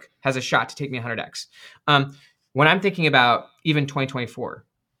that book has a shot to take me 100x. When I'm thinking about even 2024,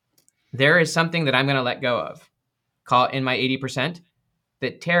 there is something that I'm going to let go of, call it in my 80%,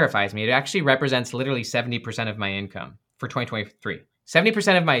 that terrifies me. It actually represents literally 70% of my income for 2023.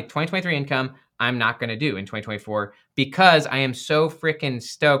 70% of my 2023 income I'm not going to do in 2024, because I am so freaking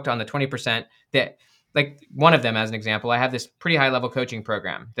stoked on the 20% that, like, one of them as an example, I have this pretty high level coaching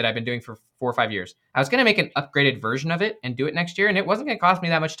program that I've been doing for 4 or 5 years. I was going to make an upgraded version of it and do it next year, and it wasn't going to cost me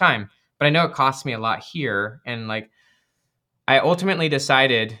that much time, but I know it costs me a lot here. And like, I ultimately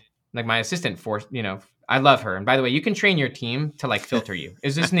decided, like, my assistant forced, I love her. And by the way, you can train your team to like filter you.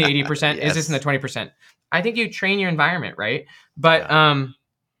 Is this in the 80%? Yes. Is this in the 20%? I think you train your environment, right? But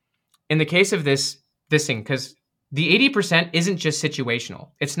in the case of this thing, because the 80% isn't just situational.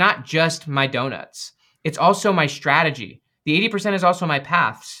 It's not just my donuts. It's also my strategy. The 80% is also my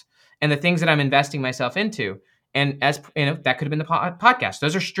paths and the things that I'm investing myself into. And as that could have been the podcast.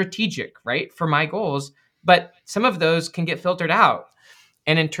 Those are strategic, right, for my goals. But some of those can get filtered out.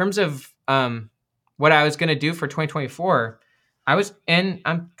 And in terms of what I was going to do for 2024, and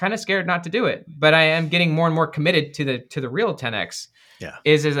I'm kind of scared not to do it, but I am getting more and more committed to the real 10x. Yeah.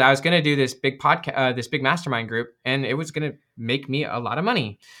 Is I was going to do this big podcast, this big mastermind group, and it was going to make me a lot of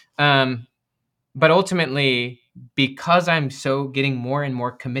money. But ultimately, because I'm so getting more and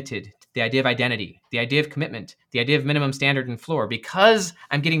more committed to the idea of identity, the idea of commitment, the idea of minimum standard and floor, because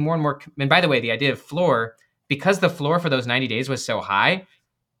I'm getting more and more, and by the way, the idea of floor, because the floor for those 90 days was so high,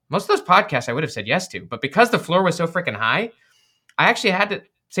 most of those podcasts I would have said yes to, but because the floor was so freaking high, I actually had to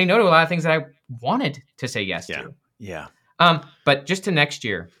say no to a lot of things that I wanted to say yes to. Yeah. But just to next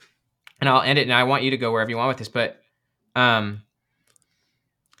year, and I'll end it, and I want you to go wherever you want with this, but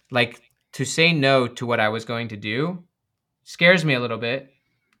like, to say no to what I was going to do scares me a little bit.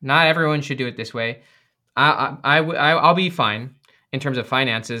 Not everyone should do it this way. I'll be fine in terms of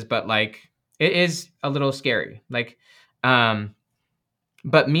finances, but like, it is a little scary. Like,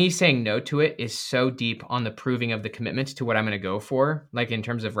 but me saying no to it is so deep on the proving of the commitment to what I'm going to go for, like in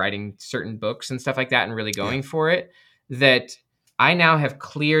terms of writing certain books and stuff like that and really going for it, that I now have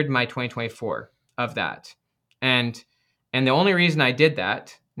cleared my 2024 of that. And the only reason I did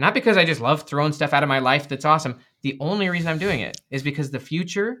that, not because I just love throwing stuff out of my life that's awesome. The only reason I'm doing it is because the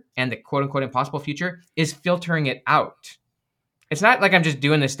future, and the quote unquote impossible future, is filtering it out. It's not like I'm just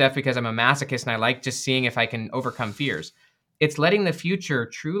doing this stuff because I'm a masochist and I like just seeing if I can overcome fears. It's letting the future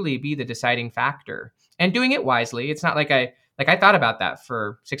truly be the deciding factor and doing it wisely. It's not like I thought about that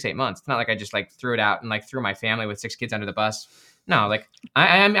for 6-8 months. It's not like I just like threw it out and like threw my family with 6 kids under the bus. No, like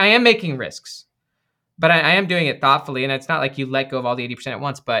I am making risks, but I am doing it thoughtfully. And it's not like you let go of all the 80% at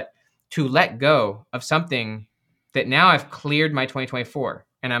once, but to let go of something that now I've cleared my 2024.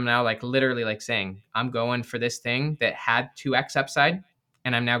 And I'm now like literally like saying, I'm going for this thing that had 2x upside.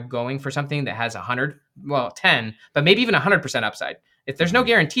 And I'm now going for something that has 100, well, 10, but maybe even 100% upside. If there's no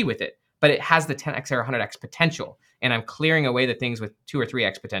guarantee with it, but it has the 10x or 100x potential. And I'm clearing away the things with 2 or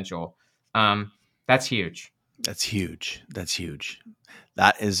 3x potential. That's huge. That's huge. That's huge.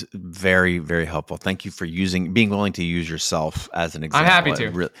 That is very, very helpful. Thank you for being willing to use yourself as an example. I'm happy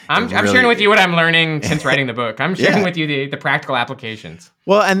to. I'm sharing with you what I'm learning since writing the book. I'm sharing with you the practical applications.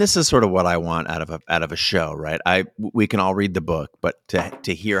 Well, and this is sort of what I want out of a show, right? We can all read the book, but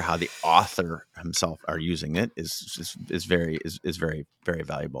to hear how the author himself are using it is very, very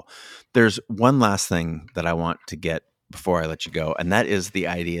valuable. There's one last thing that I want to get before I let you go, and that is the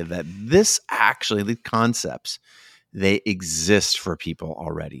idea that the concepts, they exist for people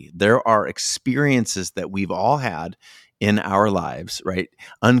already. There are experiences that we've all had in our lives, right?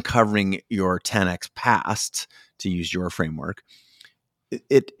 Uncovering your 10x past, to use your framework,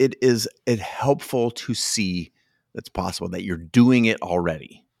 it is helpful to see that's possible, that you're doing it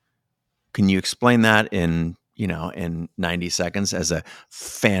already. Can you explain that in 90 seconds as a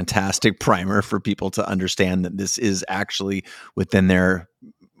fantastic primer for people to understand that this is actually within their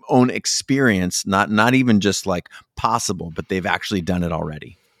own experience, not even just like possible, but they've actually done it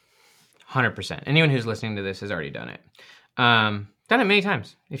already? 100%. Anyone who's listening to this has already done it. Done it many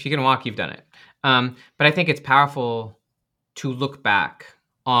times. If you can walk, you've done it. But I think it's powerful to look back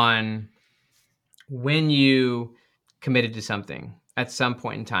on when you committed to something at some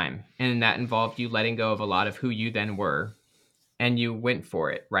point in time, and that involved you letting go of a lot of who you then were, and you went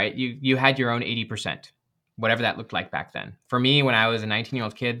for it, right? You had your own 80%, whatever that looked like back then. For me, when I was a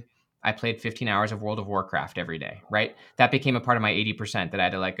 19-year-old kid, I played 15 hours of World of Warcraft every day, right? That became a part of my 80% that I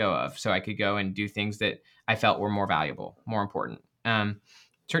had to let go of, so I could go and do things that I felt were more valuable, more important.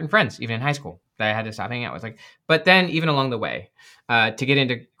 Certain friends, even in high school, that I had to stop hanging out with. But then even along the way, to get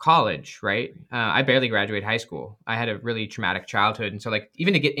into college, right? I barely graduated high school. I had a really traumatic childhood, and so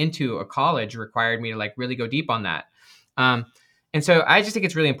even to get into a college required me to really go deep on that. And so I just think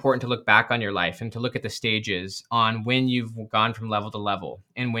it's really important to look back on your life and to look at the stages on when you've gone from level to level,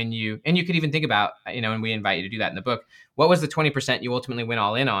 and you could even think about, and we invite you to do that in the book. What was the 20% you ultimately went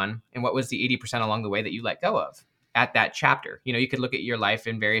all in on, and what was the 80% along the way that you let go of at that chapter? You could look at your life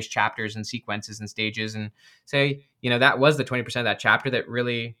in various chapters and sequences and stages and say, that was the 20% of that chapter that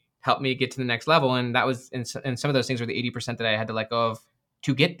really helped me get to the next level. And that was, and some of those things were the 80% that I had to let go of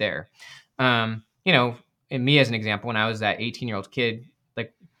to get there. And me as an example, when I was that 18-year-old kid,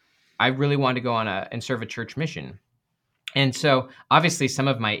 I really wanted to go on and serve a church mission. And so obviously some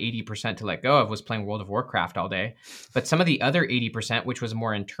of my 80% to let go of was playing World of Warcraft all day. But some of the other 80%, which was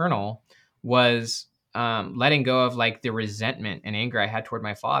more internal, was letting go of the resentment and anger I had toward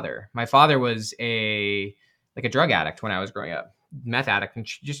my father. My father was a drug addict when I was growing up, meth addict, and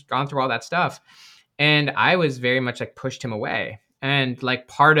just gone through all that stuff. And I was very much pushed him away. And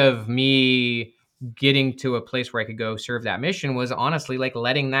part of me getting to a place where I could go serve that mission was honestly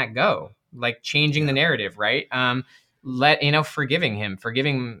letting that go, changing the narrative, right? Forgiving him,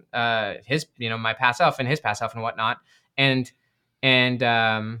 his, my past self and his past self and whatnot. And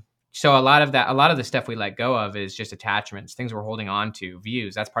so a lot of the stuff we let go of is just attachments, things we're holding on to,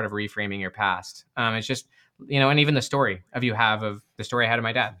 views. That's part of reframing your past. It's just, and even the story of the story I had of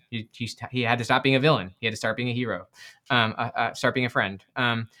my dad. He had to stop being a villain. He had to start being a hero, start being a friend.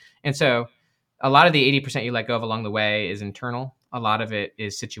 And so a lot of the 80% you let go of along the way is internal. A lot of it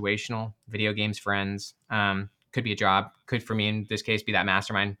is situational, video games, friends, could be a job, could, for me in this case, be that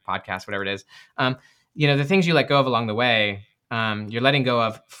mastermind podcast, whatever it is. The things you let go of along the way, you're letting go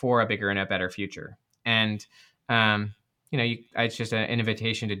of for a bigger and a better future. And, it's just an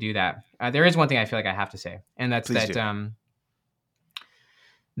invitation to do that. There is one thing I feel like I have to say, and that's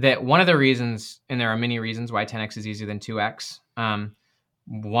that one of the reasons, and there are many reasons why 10x is easier than 2x.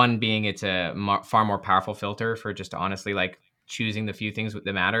 One being it's a far more powerful filter for just honestly choosing the few things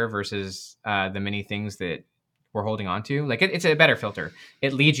that matter versus the many things that we're holding on to. It's a better filter.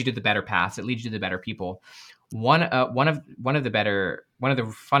 It leads you to the better paths. It leads you to the better people. One of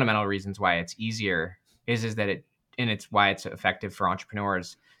the fundamental reasons why it's easier is that it's why it's effective for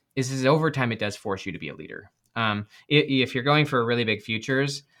entrepreneurs is over time it does force you to be a leader. If you're going for really big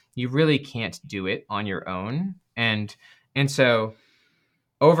futures, you really can't do it on your own, and so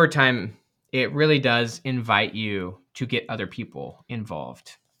over time, it really does invite you to get other people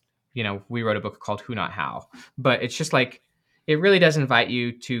involved. We wrote a book called Who Not How, but it's just it really does invite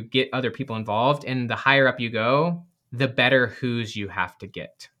you to get other people involved. And the higher up you go, the better who's you have to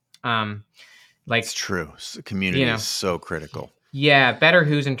get. It's Like, true. you Community is know, so critical. yeah, better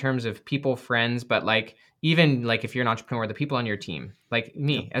who's in terms of people, friends, but like even like if you're an entrepreneur, the people on your team, like Yep.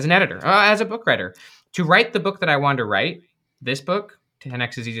 me as an editor, as a book writer, to write the book that I wanted to write, this book,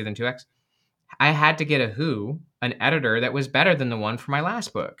 10x is easier than 2x. I had to get an editor that was better than the one for my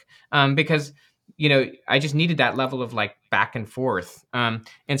last book, because I just needed that level of like back and forth. And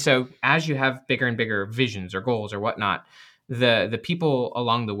so as you have bigger and bigger visions or goals or whatnot, the people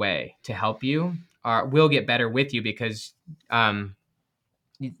along the way to help you will get better with you because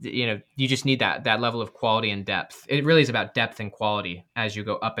you just need that level of quality and depth. It really is about depth and quality as you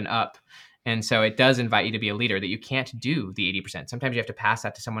go up and up. And so it does invite you to be a leader, that you can't do the 80%. Sometimes you have to pass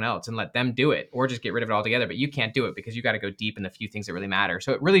that to someone else and let them do it, or just get rid of it altogether. But you can't do it because you got to go deep in the few things that really matter.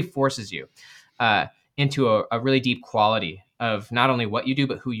 So it really forces you into a really deep quality of not only what you do,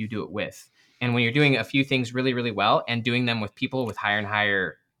 but who you do it with. And when you're doing a few things really, really well and doing them with people with higher and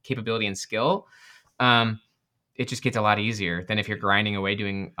higher capability and skill, it just gets a lot easier than if you're grinding away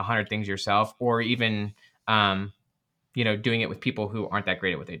doing 100 things yourself, or even doing it with people who aren't that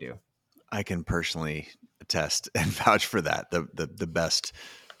great at what they do. I can personally attest and vouch for that. The best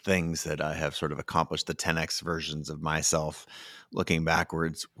things that I have sort of accomplished, the 10x versions of myself, looking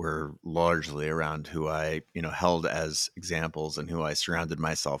backwards, were largely around who I held as examples and who I surrounded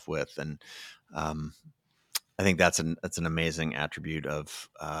myself with. And I think that's an amazing attribute of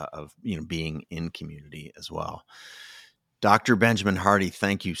being in community as well. Dr. Benjamin Hardy,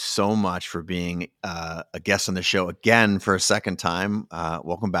 thank you so much for being a guest on the show again for a second time.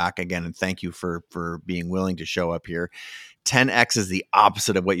 Welcome back again, and thank you for being willing to show up here. 10x is the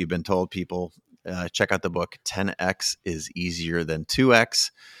opposite of what you've been told, people. Check out the book, 10x is easier than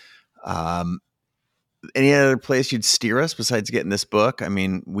 2x. Any other place you'd steer us besides getting this book? I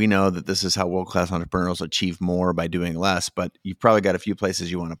mean, we know that this is how world-class entrepreneurs achieve more by doing less, but you've probably got a few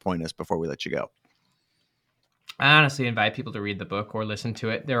places you want to point us before we let you go. I honestly invite people to read the book or listen to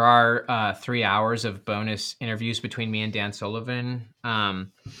it. There are 3 hours of bonus interviews between me and Dan Sullivan.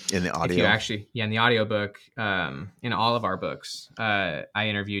 In the audio? If you actually, in the audiobook, in all of our books, I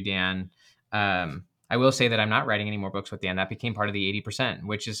interview Dan. I will say that I'm not writing any more books with Dan. That became part of the 80%,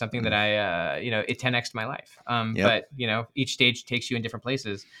 which is something that it 10x'd my life. But, each stage takes you in different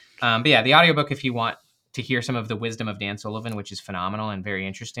places. But yeah, the audiobook, if you want to hear some of the wisdom of Dan Sullivan, which is phenomenal and very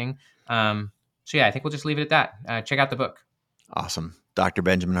interesting. So yeah, I think we'll just leave it at that. Check out the book. Awesome. Dr.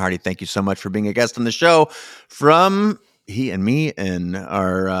 Benjamin Hardy, thank you so much for being a guest on the show. From he and me in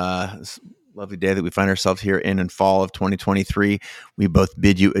our lovely day that we find ourselves here in fall of 2023, we both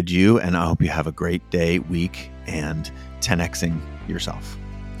bid you adieu, and I hope you have a great day, week, and 10xing yourself.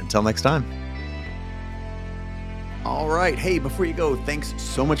 Until next time. All right. Hey, before you go, thanks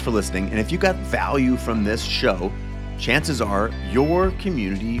so much for listening. And if you got value from this show, chances are your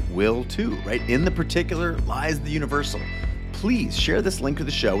community will too, right? In the particular lies the universal. Please share this link to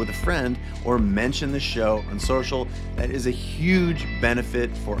the show with a friend or mention the show on social. That is a huge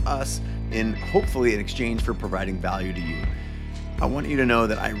benefit for us, in hopefully in exchange for providing value to you. I want you to know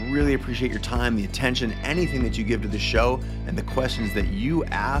that I really appreciate your time, the attention, anything that you give to the show, and the questions that you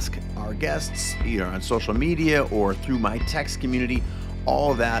ask our guests, either on social media or through my text community.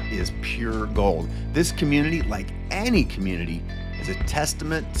 All of that is pure gold. This community, like any community, is a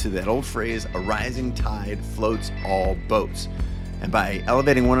testament to that old phrase, a rising tide floats all boats. And by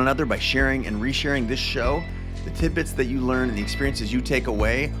elevating one another, by sharing and resharing this show, the tidbits that you learn and the experiences you take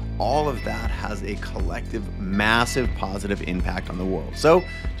away, all of that has a collective, massive positive impact on the world. So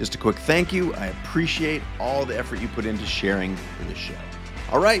just a quick thank you. I appreciate all the effort you put into sharing for this show.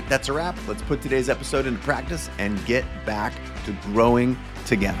 All right, that's a wrap. Let's put today's episode into practice and get back to growing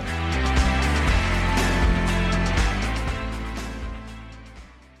together.